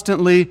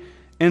constantly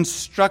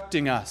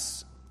instructing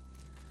us.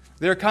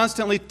 They're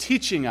constantly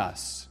teaching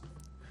us.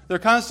 They're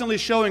constantly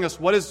showing us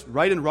what is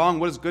right and wrong,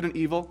 what is good and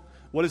evil,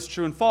 what is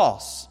true and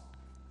false.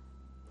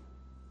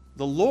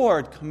 The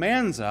Lord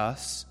commands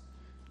us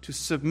to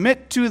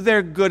submit to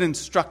their good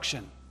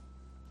instruction.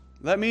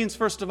 That means,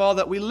 first of all,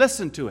 that we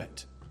listen to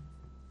it.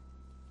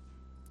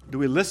 Do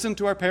we listen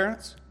to our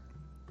parents?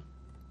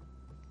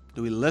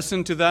 Do we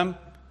listen to them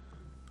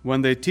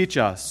when they teach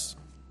us?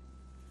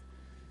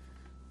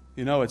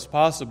 You know, it's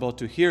possible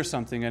to hear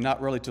something and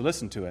not really to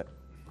listen to it.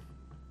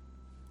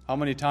 How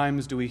many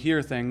times do we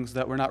hear things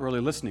that we're not really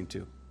listening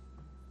to?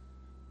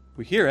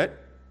 We hear it.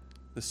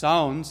 The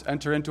sounds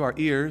enter into our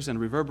ears and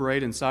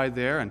reverberate inside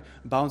there and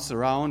bounce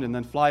around and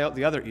then fly out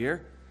the other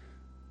ear.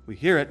 We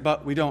hear it,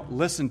 but we don't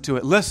listen to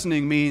it.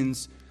 Listening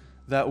means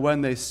that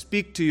when they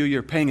speak to you,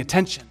 you're paying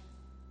attention.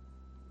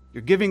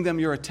 You're giving them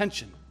your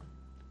attention.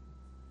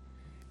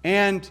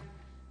 And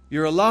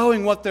you're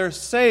allowing what they're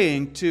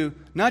saying to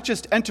not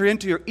just enter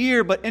into your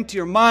ear, but into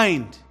your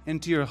mind,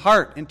 into your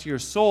heart, into your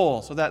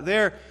soul, so that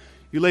there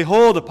you lay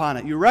hold upon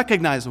it. You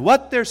recognize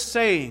what they're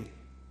saying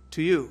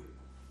to you.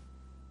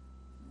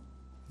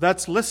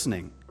 That's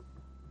listening.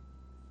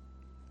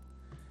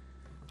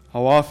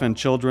 How often,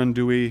 children,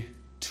 do we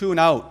tune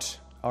out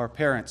our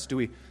parents? Do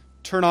we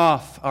turn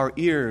off our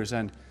ears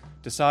and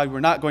decide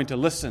we're not going to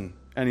listen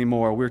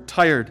anymore? We're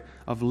tired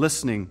of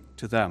listening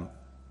to them.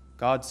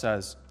 God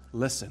says,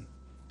 listen.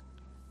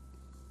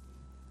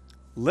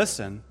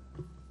 Listen,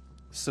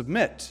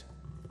 submit,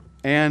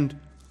 and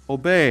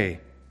obey.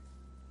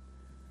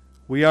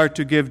 We are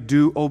to give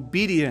due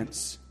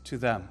obedience to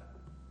them.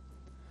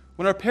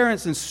 When our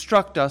parents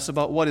instruct us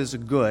about what is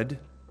good,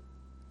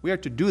 we are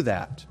to do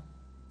that.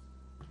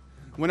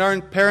 When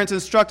our parents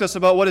instruct us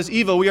about what is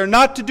evil, we are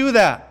not to do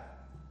that.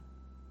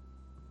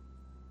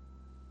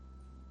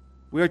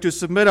 We are to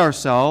submit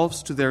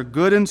ourselves to their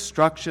good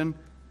instruction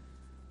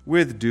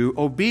with due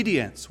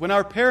obedience. When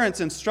our parents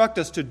instruct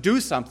us to do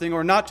something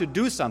or not to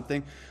do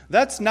something,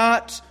 that's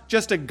not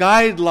just a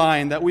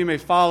guideline that we may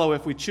follow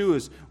if we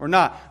choose or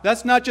not.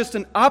 That's not just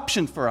an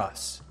option for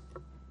us.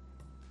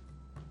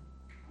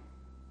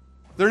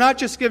 They're not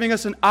just giving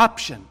us an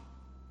option.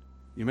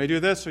 You may do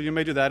this or you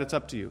may do that. It's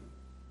up to you.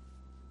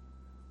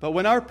 But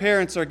when our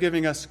parents are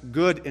giving us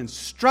good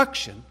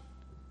instruction,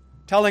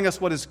 telling us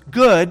what is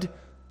good,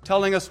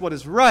 telling us what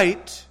is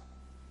right,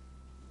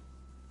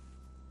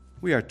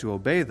 we are to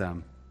obey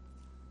them.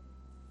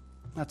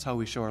 That's how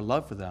we show our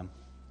love for them.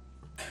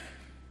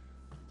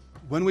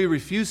 When we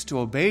refuse to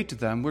obey to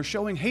them, we're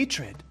showing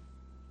hatred.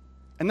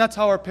 And that's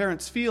how our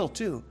parents feel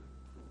too.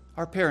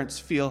 Our parents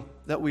feel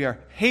that we are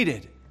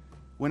hated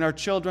when our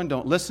children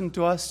don't listen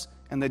to us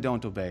and they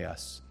don't obey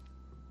us.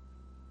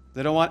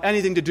 They don't want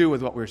anything to do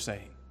with what we're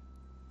saying.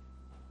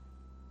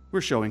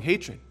 We're showing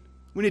hatred.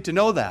 We need to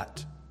know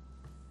that.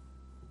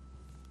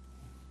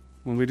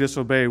 When we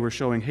disobey, we're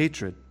showing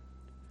hatred.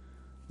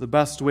 The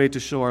best way to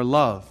show our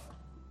love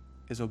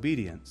is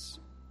obedience.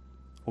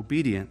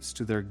 Obedience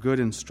to their good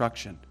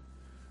instruction.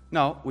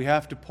 Now, we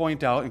have to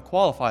point out and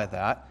qualify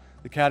that.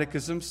 The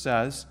Catechism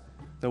says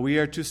that we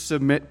are to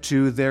submit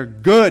to their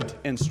good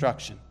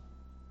instruction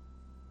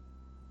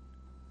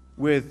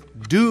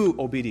with due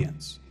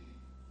obedience.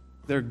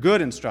 Their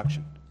good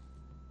instruction.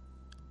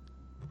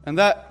 And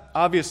that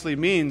obviously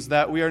means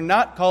that we are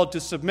not called to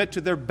submit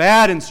to their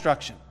bad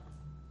instruction,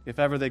 if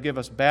ever they give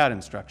us bad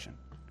instruction.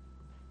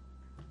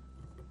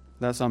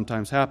 That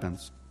sometimes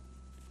happens.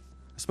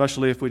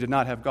 Especially if we did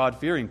not have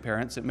God-fearing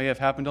parents, it may have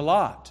happened a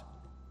lot.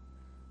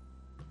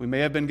 We may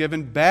have been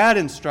given bad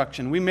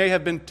instruction. We may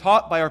have been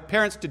taught by our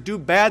parents to do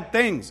bad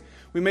things.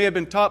 We may have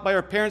been taught by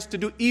our parents to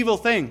do evil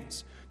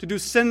things, to do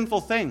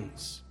sinful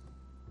things,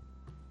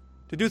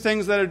 to do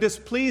things that are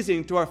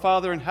displeasing to our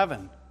Father in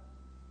heaven.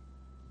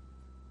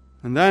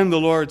 And then the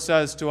Lord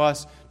says to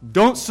us,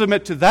 don't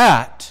submit to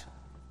that.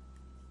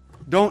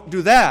 Don't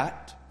do that.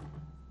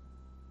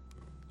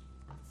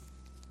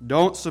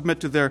 Don't submit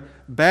to their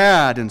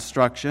bad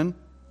instruction.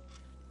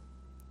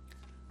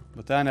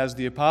 But then, as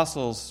the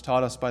apostles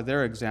taught us by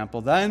their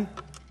example, then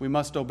we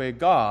must obey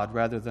God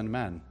rather than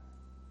men.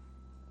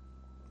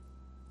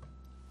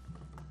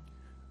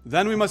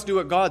 Then we must do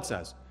what God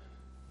says.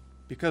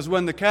 Because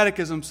when the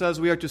Catechism says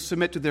we are to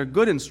submit to their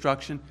good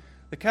instruction,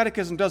 the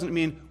Catechism doesn't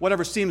mean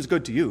whatever seems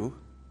good to you,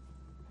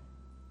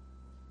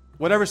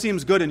 whatever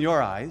seems good in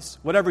your eyes,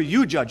 whatever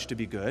you judge to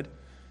be good,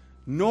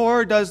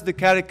 nor does the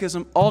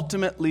Catechism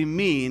ultimately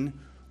mean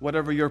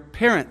whatever your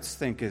parents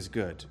think is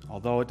good,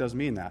 although it does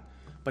mean that,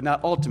 but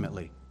not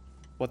ultimately.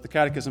 What the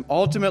Catechism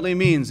ultimately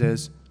means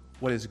is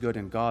what is good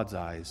in God's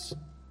eyes.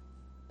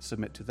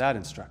 Submit to that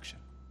instruction.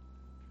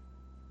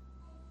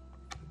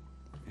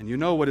 And you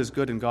know what is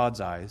good in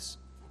God's eyes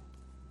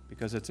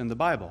because it's in the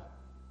Bible.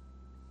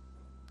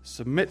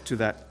 Submit to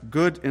that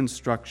good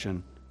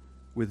instruction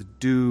with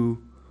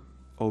due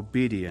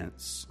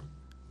obedience.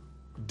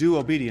 Due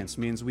obedience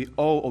means we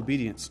owe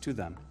obedience to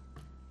them.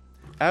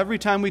 Every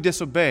time we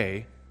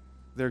disobey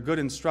their good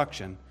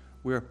instruction,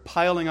 we're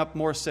piling up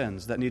more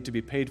sins that need to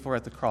be paid for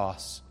at the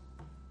cross.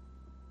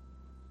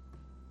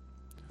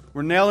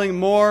 We're nailing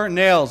more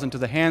nails into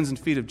the hands and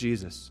feet of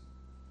Jesus.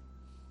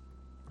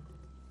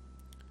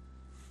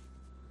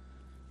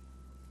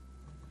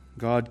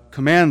 God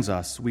commands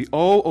us. We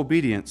owe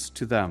obedience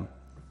to them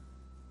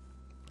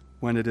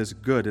when it is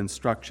good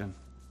instruction.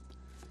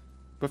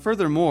 But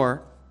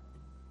furthermore,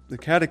 the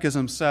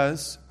Catechism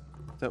says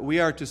that we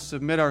are to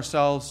submit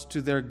ourselves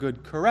to their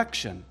good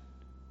correction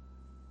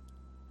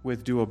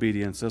with due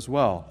obedience as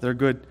well. Their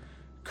good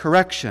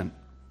correction.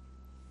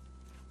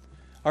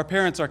 Our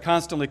parents are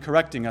constantly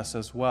correcting us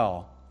as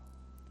well.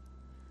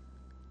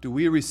 Do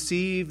we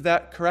receive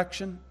that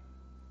correction?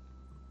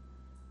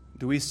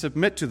 Do we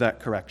submit to that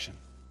correction?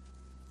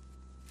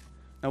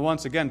 Now,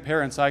 once again,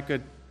 parents, I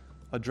could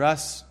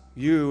address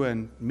you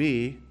and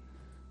me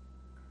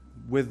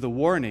with the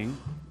warning,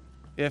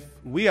 if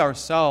we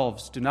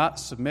ourselves do not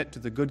submit to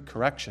the good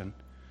correction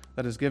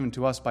that is given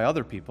to us by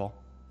other people,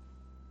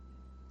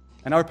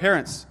 and our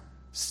parents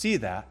see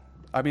that,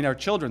 our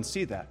children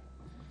see that,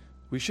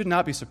 we should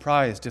not be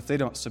surprised if they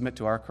don't submit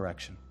to our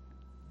correction.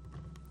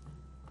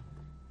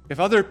 If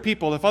other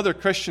people, if other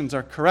Christians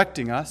are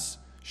correcting us,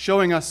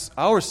 showing us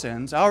our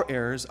sins, our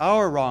errors,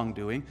 our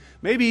wrongdoing,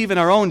 maybe even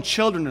our own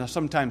children are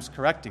sometimes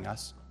correcting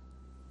us.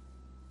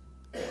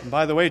 And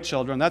by the way,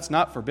 children, that's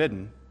not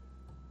forbidden.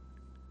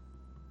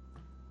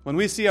 When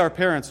we see our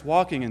parents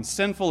walking in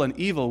sinful and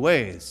evil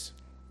ways,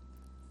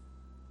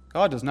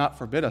 God does not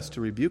forbid us to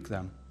rebuke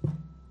them.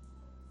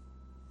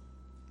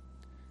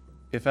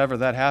 If ever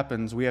that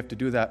happens, we have to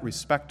do that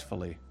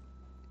respectfully,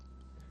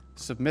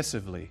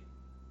 submissively,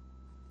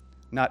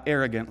 not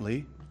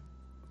arrogantly,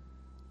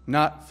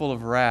 not full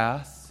of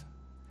wrath,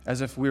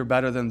 as if we're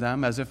better than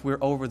them, as if we're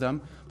over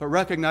them, but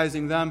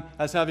recognizing them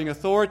as having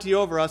authority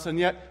over us, and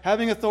yet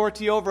having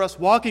authority over us,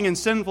 walking in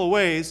sinful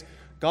ways,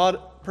 God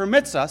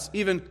permits us,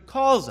 even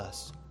calls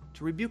us,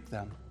 to rebuke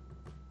them.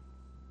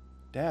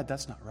 Dad,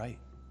 that's not right.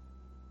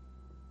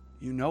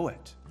 You know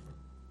it.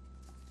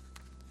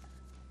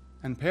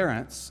 And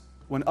parents,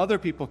 when other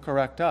people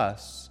correct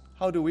us,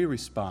 how do we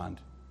respond?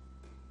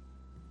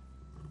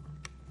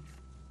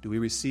 Do we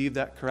receive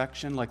that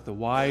correction like the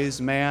wise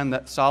man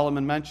that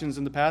Solomon mentions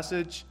in the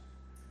passage?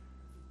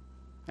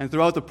 And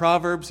throughout the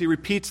Proverbs, he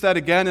repeats that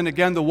again and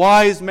again. The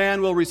wise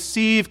man will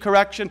receive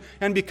correction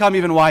and become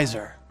even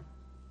wiser.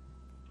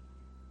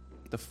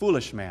 The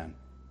foolish man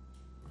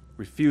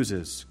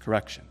refuses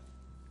correction.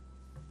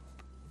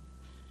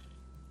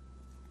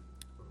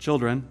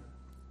 Children,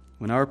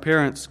 when our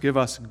parents give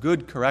us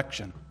good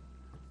correction,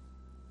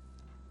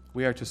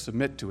 we are to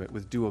submit to it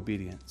with due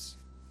obedience.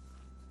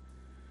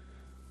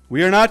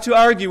 We are not to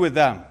argue with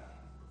them.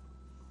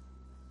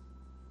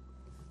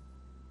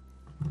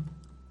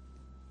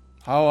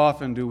 How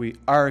often do we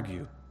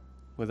argue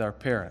with our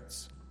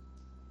parents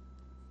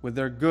with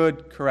their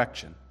good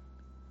correction?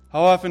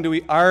 How often do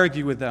we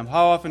argue with them?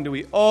 How often do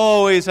we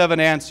always have an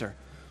answer?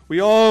 We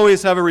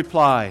always have a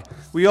reply.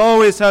 We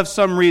always have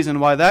some reason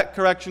why that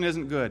correction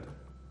isn't good,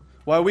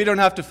 why we don't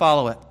have to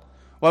follow it,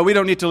 why we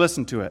don't need to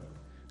listen to it.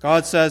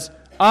 God says,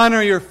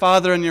 honor your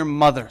father and your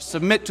mother.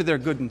 Submit to their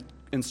good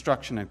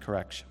instruction and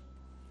correction.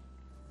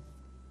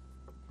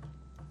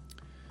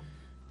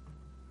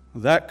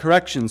 That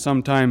correction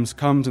sometimes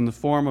comes in the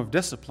form of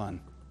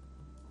discipline.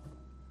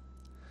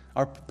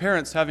 Our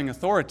parents, having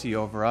authority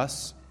over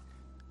us,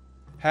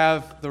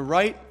 have the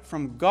right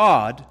from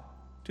God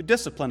to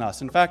discipline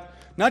us. In fact,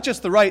 not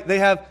just the right, they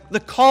have the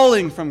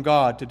calling from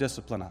God to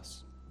discipline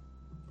us.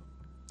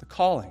 The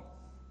calling.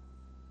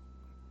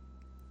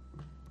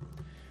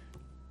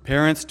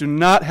 Parents do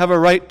not have a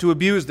right to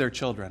abuse their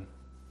children.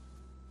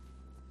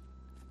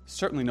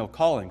 Certainly no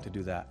calling to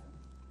do that.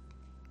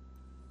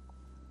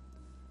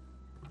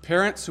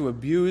 Parents who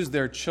abuse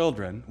their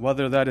children,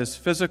 whether that is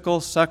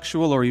physical,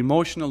 sexual, or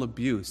emotional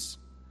abuse,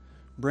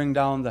 bring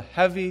down the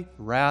heavy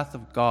wrath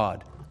of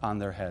God on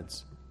their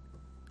heads.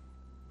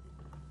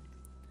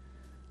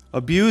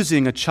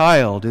 Abusing a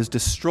child is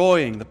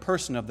destroying the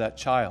person of that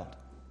child,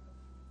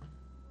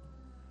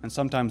 and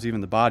sometimes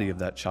even the body of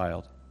that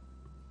child.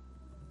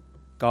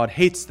 God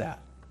hates that.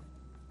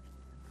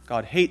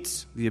 God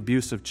hates the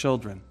abuse of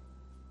children.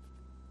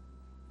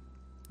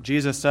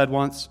 Jesus said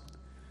once,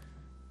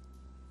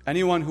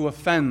 anyone who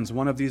offends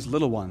one of these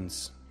little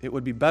ones, it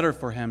would be better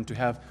for him to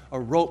have a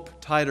rope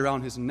tied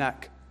around his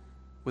neck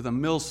with a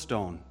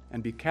millstone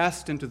and be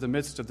cast into the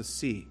midst of the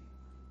sea.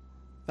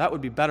 That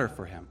would be better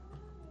for him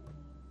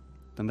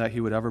than that he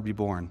would ever be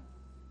born.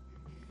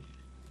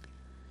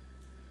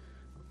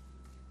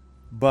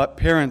 But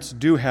parents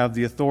do have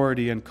the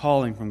authority and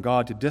calling from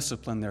God to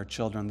discipline their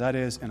children. That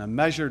is, in a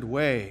measured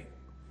way,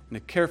 in a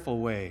careful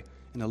way,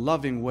 in a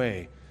loving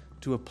way,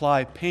 to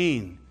apply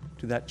pain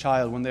to that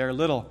child when they are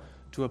little,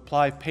 to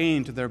apply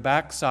pain to their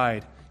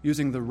backside,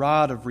 using the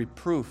rod of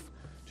reproof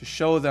to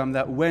show them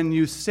that when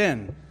you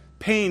sin,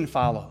 pain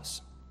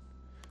follows,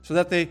 so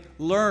that they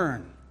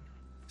learn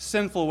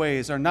sinful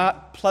ways are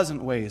not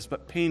pleasant ways,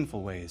 but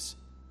painful ways.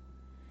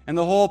 And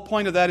the whole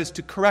point of that is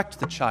to correct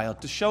the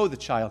child, to show the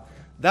child,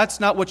 that's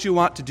not what you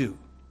want to do.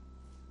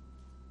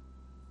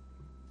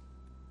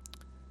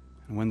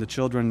 And when the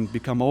children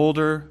become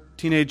older,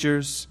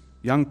 teenagers,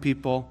 young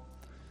people,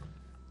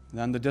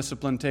 then the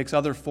discipline takes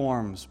other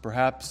forms.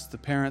 Perhaps the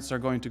parents are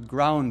going to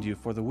ground you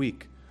for the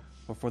week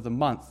or for the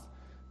month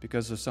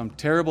because of some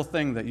terrible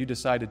thing that you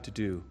decided to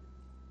do.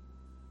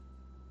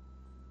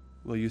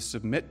 Will you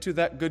submit to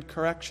that good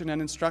correction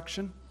and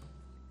instruction?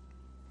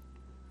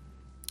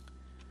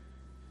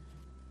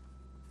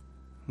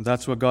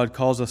 That's what God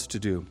calls us to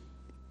do.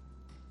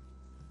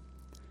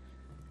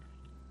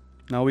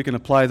 Now we can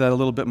apply that a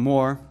little bit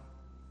more.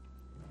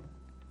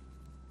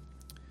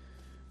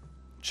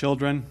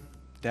 Children,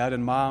 Dad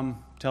and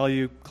Mom tell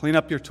you, clean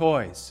up your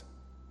toys.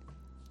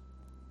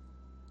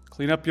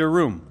 Clean up your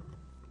room.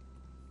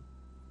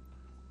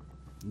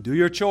 Do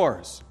your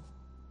chores.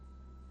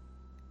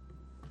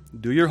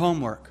 Do your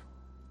homework.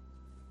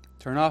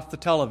 Turn off the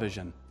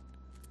television.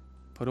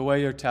 Put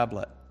away your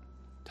tablet.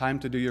 Time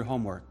to do your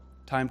homework.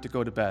 Time to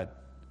go to bed.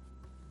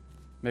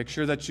 Make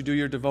sure that you do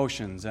your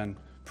devotions and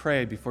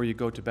pray before you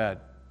go to bed.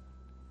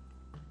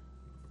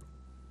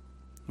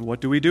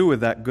 What do we do with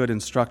that good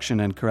instruction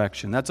and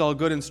correction? That's all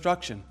good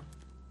instruction.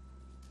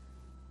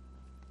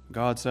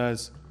 God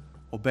says,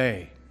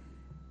 obey.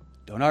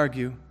 Don't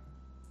argue.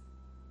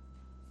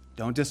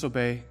 Don't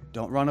disobey.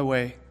 Don't run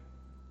away.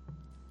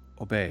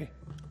 Obey.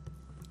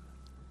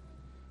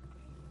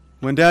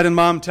 When Dad and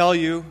Mom tell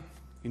you,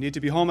 you need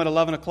to be home at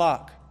 11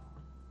 o'clock,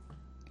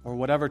 or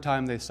whatever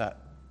time they set,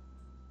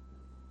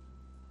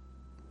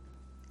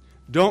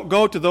 don't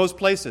go to those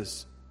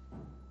places.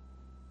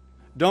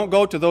 Don't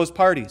go to those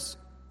parties.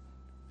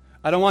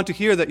 I don't want to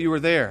hear that you were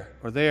there,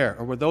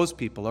 or with those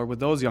people, or with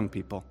those young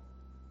people.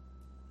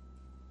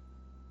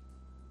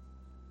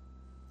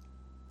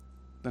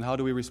 Then how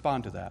do we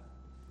respond to that?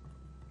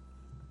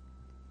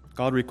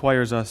 God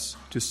requires us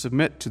to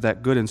submit to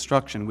that good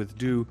instruction with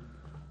due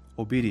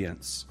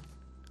obedience.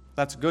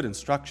 That's good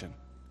instruction.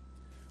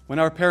 When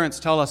our parents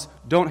tell us,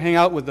 don't hang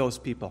out with those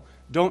people,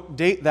 don't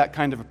date that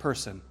kind of a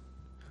person,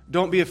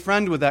 don't be a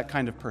friend with that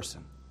kind of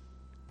person,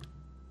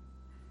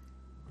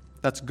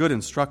 that's good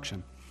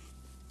instruction.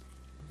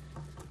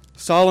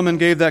 Solomon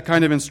gave that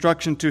kind of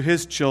instruction to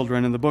his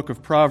children in the book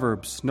of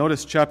Proverbs.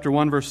 Notice chapter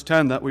 1, verse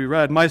 10 that we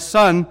read. My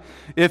son,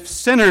 if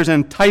sinners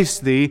entice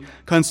thee,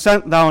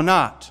 consent thou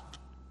not.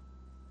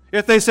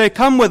 If they say,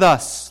 come with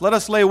us, let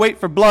us lay wait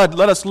for blood,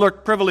 let us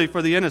lurk privily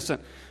for the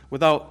innocent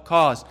without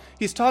cause.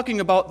 He's talking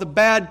about the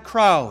bad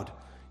crowd.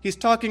 He's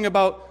talking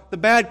about the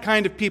bad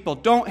kind of people.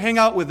 Don't hang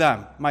out with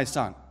them, my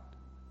son.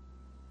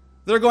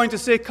 They're going to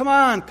say, come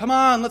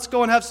on, let's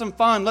go and have some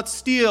fun. Let's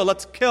steal,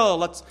 let's kill,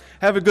 let's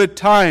have a good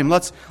time.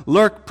 Let's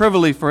lurk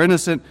privily for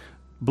innocent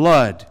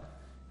blood.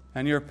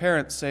 And your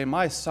parents say,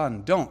 my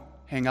son, don't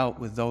hang out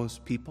with those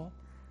people.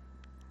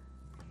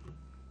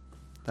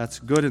 That's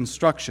good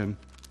instruction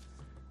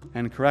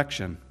and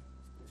correction.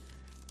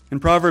 In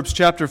Proverbs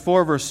chapter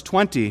 4, verse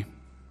 20,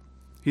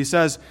 he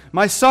says,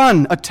 my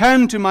son,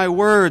 attend to my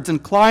words,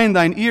 incline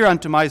thine ear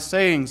unto my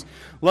sayings.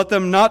 Let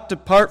them not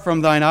depart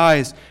from thine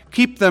eyes.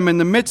 Keep them in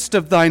the midst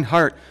of thine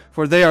heart,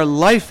 for they are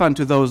life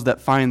unto those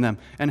that find them,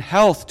 and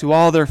health to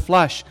all their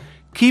flesh.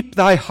 Keep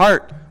thy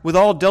heart with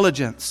all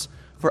diligence,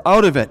 for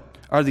out of it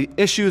are the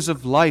issues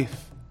of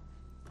life.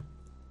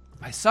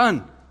 My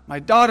son, my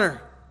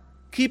daughter,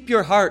 keep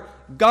your heart,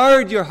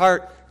 guard your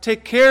heart,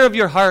 take care of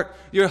your heart.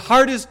 Your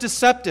heart is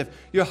deceptive.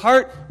 Your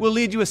heart will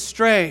lead you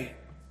astray.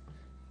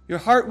 Your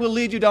heart will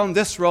lead you down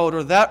this road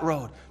or that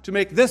road to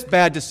make this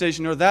bad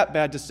decision or that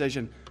bad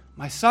decision.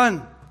 My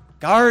son,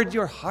 guard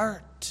your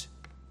heart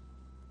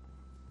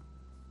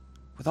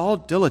with all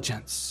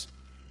diligence,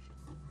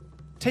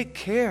 Take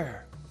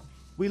care.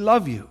 We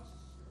love you.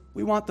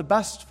 We want the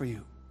best for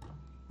you.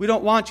 We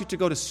don't want you to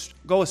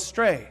go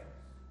astray.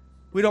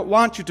 We don't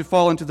want you to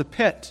fall into the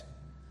pit.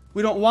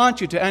 We don't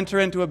want you to enter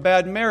into a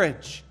bad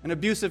marriage, an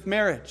abusive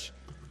marriage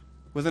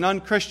with an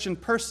unchristian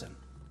person.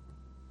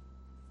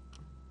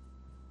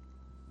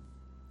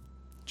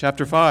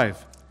 Chapter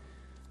 5.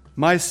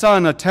 My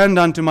son, attend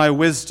unto my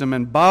wisdom,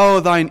 and bow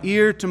thine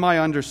ear to my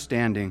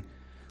understanding,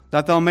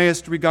 that thou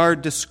mayest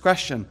regard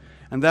discretion,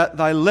 and that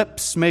thy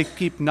lips may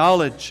keep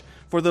knowledge.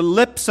 For the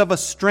lips of a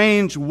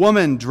strange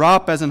woman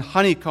drop as an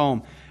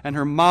honeycomb, and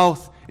her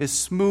mouth is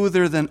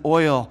smoother than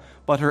oil,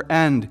 but her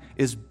end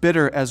is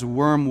bitter as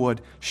wormwood,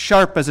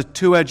 sharp as a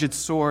two-edged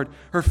sword.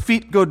 Her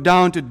feet go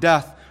down to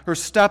death, her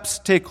steps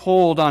take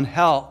hold on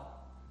hell.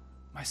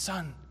 My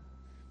son,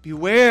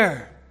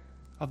 beware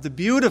of the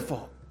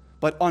beautiful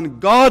but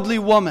ungodly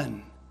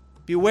woman.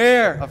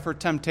 Beware of her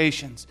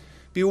temptations.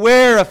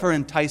 Beware of her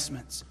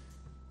enticements.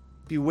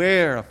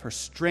 Beware of her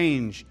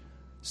strange,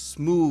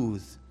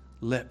 smooth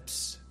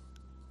lips.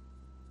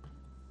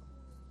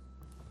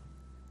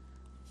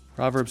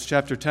 Proverbs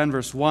chapter 10,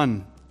 verse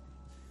 1.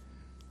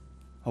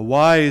 A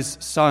wise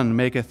son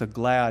maketh a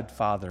glad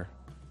father,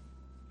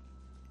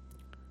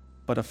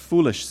 but a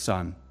foolish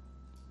son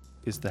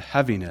is the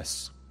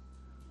heaviness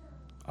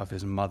of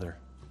his mother.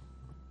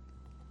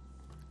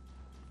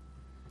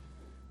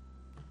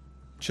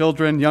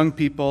 Children, young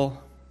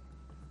people,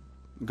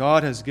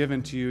 God has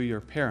given to you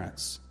your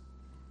parents,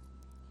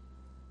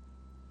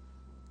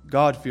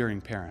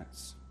 God-fearing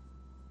parents.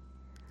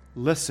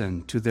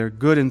 Listen to their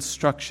good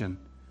instruction.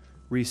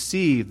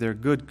 Receive their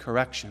good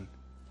correction.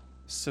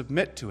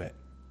 Submit to it.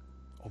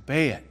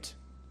 Obey it.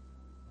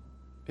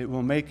 It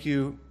will make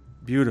you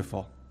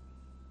beautiful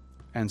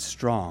and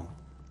strong.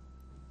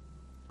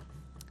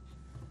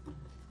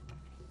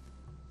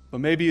 But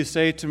maybe you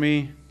say to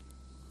me,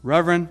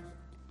 Reverend,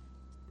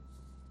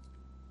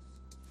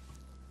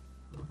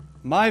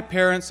 my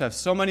parents have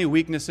so many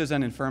weaknesses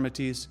and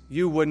infirmities,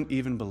 you wouldn't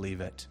even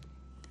believe it.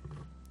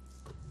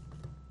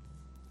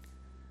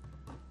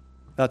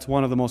 That's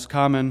one of the most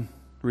common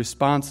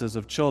responses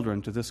of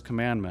children to this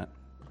commandment.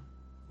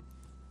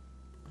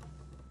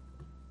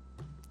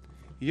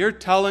 You're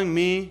telling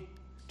me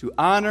to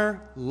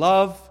honor,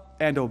 love,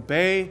 and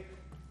obey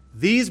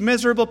these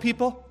miserable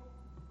people?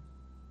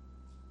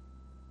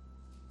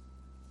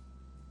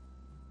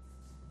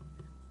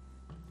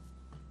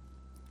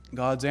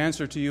 God's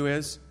answer to you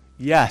is,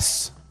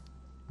 yes.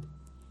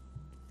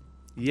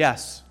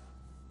 Yes.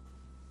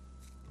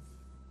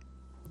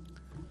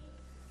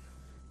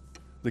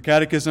 The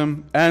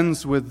Catechism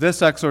ends with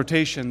this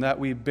exhortation that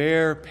we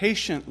bear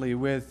patiently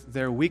with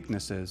their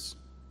weaknesses,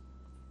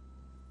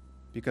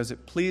 because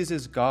it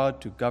pleases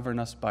God to govern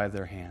us by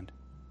their hand.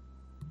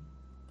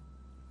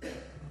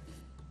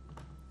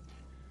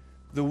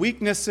 The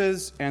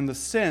weaknesses and the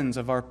sins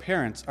of our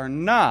parents are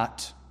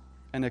not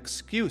an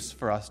excuse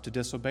for us to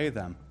disobey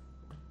them,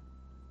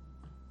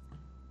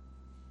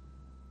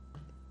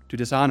 to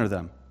dishonor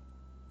them,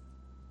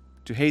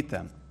 to hate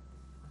them.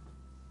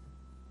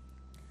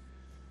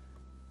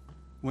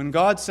 When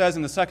God says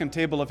in the second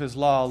table of His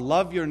law,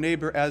 love your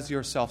neighbor as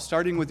yourself,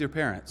 starting with your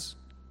parents,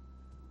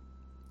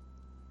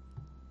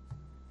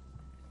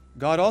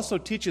 God also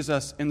teaches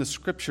us in the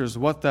Scriptures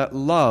what that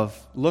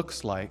love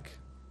looks like.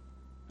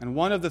 And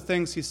one of the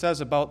things He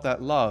says about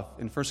that love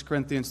in 1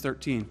 Corinthians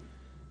 13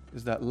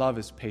 is that love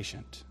is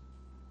patient.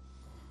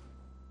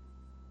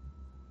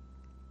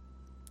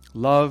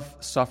 Love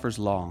suffers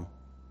long.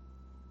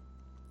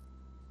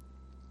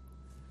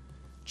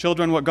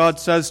 Children, what God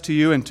says to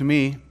you and to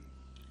me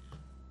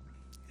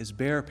is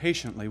bear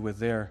patiently with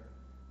their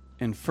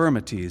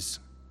infirmities,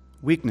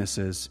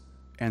 weaknesses,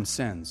 and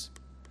sins.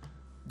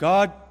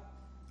 God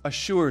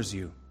assures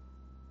you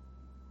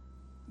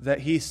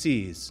that He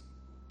sees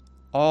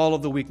all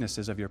of the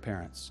weaknesses of your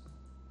parents.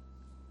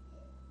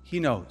 He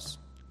knows.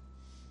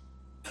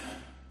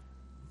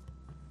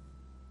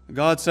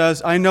 God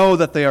says, I know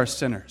that they are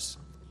sinners.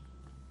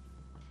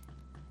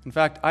 In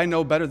fact, I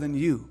know better than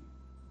you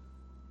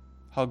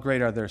how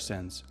great are their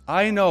sins.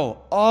 I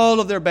know all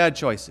of their bad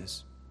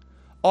choices,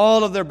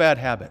 all of their bad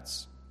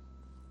habits,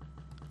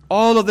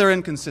 all of their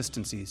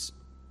inconsistencies,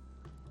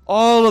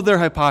 all of their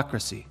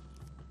hypocrisy,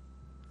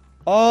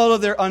 all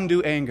of their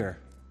undue anger,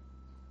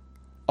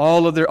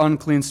 all of their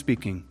unclean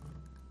speaking,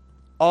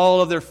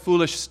 all of their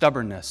foolish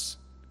stubbornness,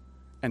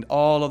 and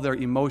all of their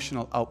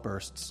emotional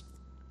outbursts.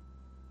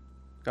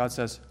 God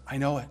says, I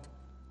know it.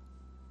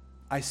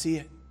 I see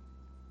it.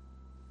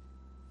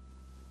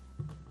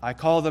 I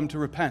call them to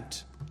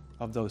repent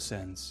of those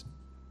sins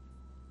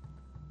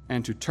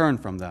and to turn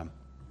from them.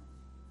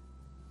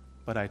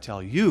 But I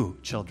tell you,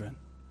 children,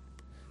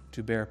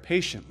 to bear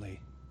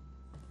patiently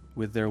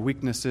with their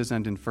weaknesses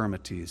and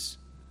infirmities,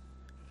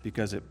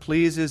 because it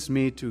pleases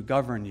me to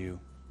govern you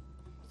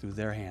through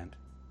their hand.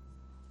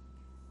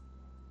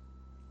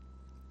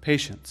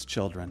 Patience,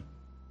 children,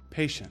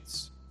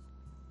 patience.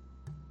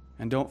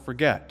 And don't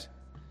forget,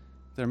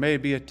 there may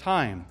be a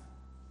time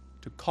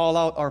to call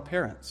out our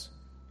parents.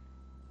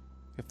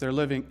 if they're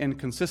living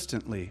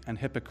inconsistently and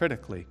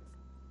hypocritically.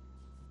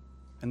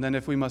 And then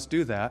if we must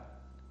do that,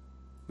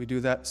 we do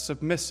that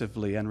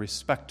submissively and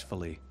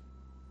respectfully,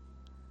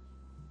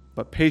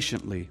 but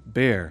patiently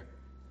bear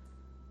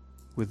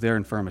with their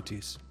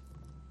infirmities.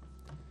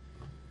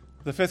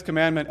 The fifth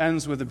commandment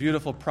ends with a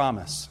beautiful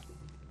promise.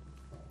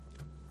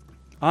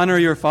 Honor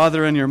your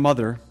father and your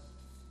mother,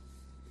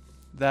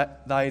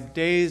 that thy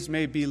days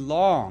may be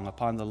long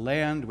upon the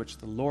land which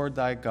the Lord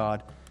thy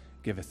God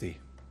giveth thee.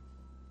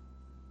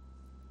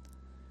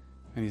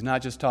 And he's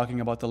not just talking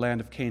about the land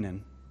of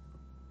Canaan,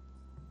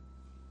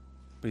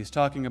 but he's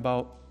talking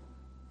about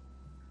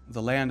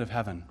the land of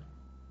heaven,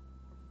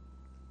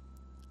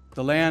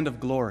 the land of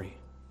glory,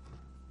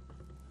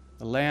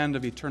 the land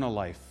of eternal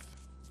life.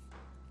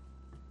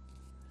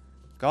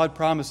 God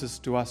promises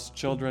to us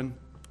children,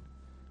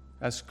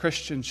 as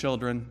Christian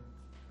children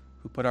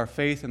who put our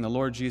faith in the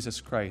Lord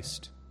Jesus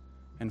Christ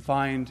and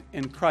find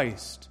in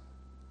Christ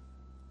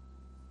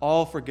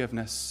all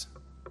forgiveness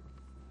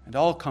and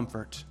all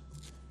comfort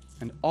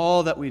and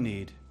all that we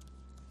need.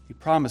 He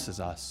promises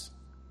us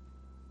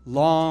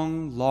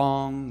long,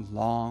 long,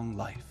 long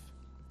life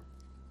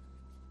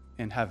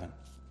in heaven.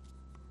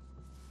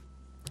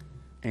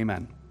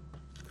 Amen.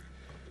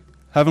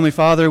 Heavenly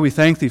Father, we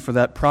thank Thee for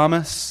that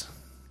promise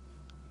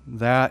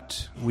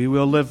that we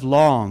will live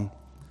long,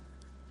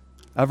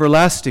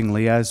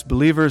 everlastingly as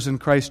believers in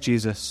Christ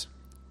Jesus,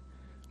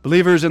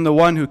 believers in the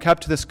one who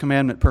kept this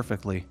commandment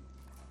perfectly,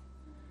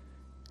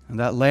 and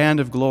that land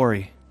of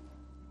glory.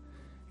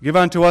 Give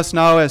unto us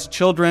now as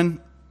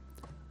children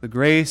the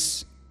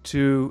grace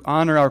to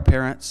honor our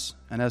parents,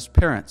 and as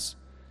parents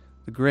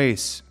the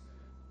grace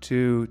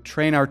to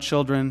train our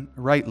children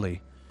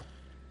rightly,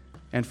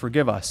 and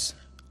forgive us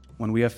when we have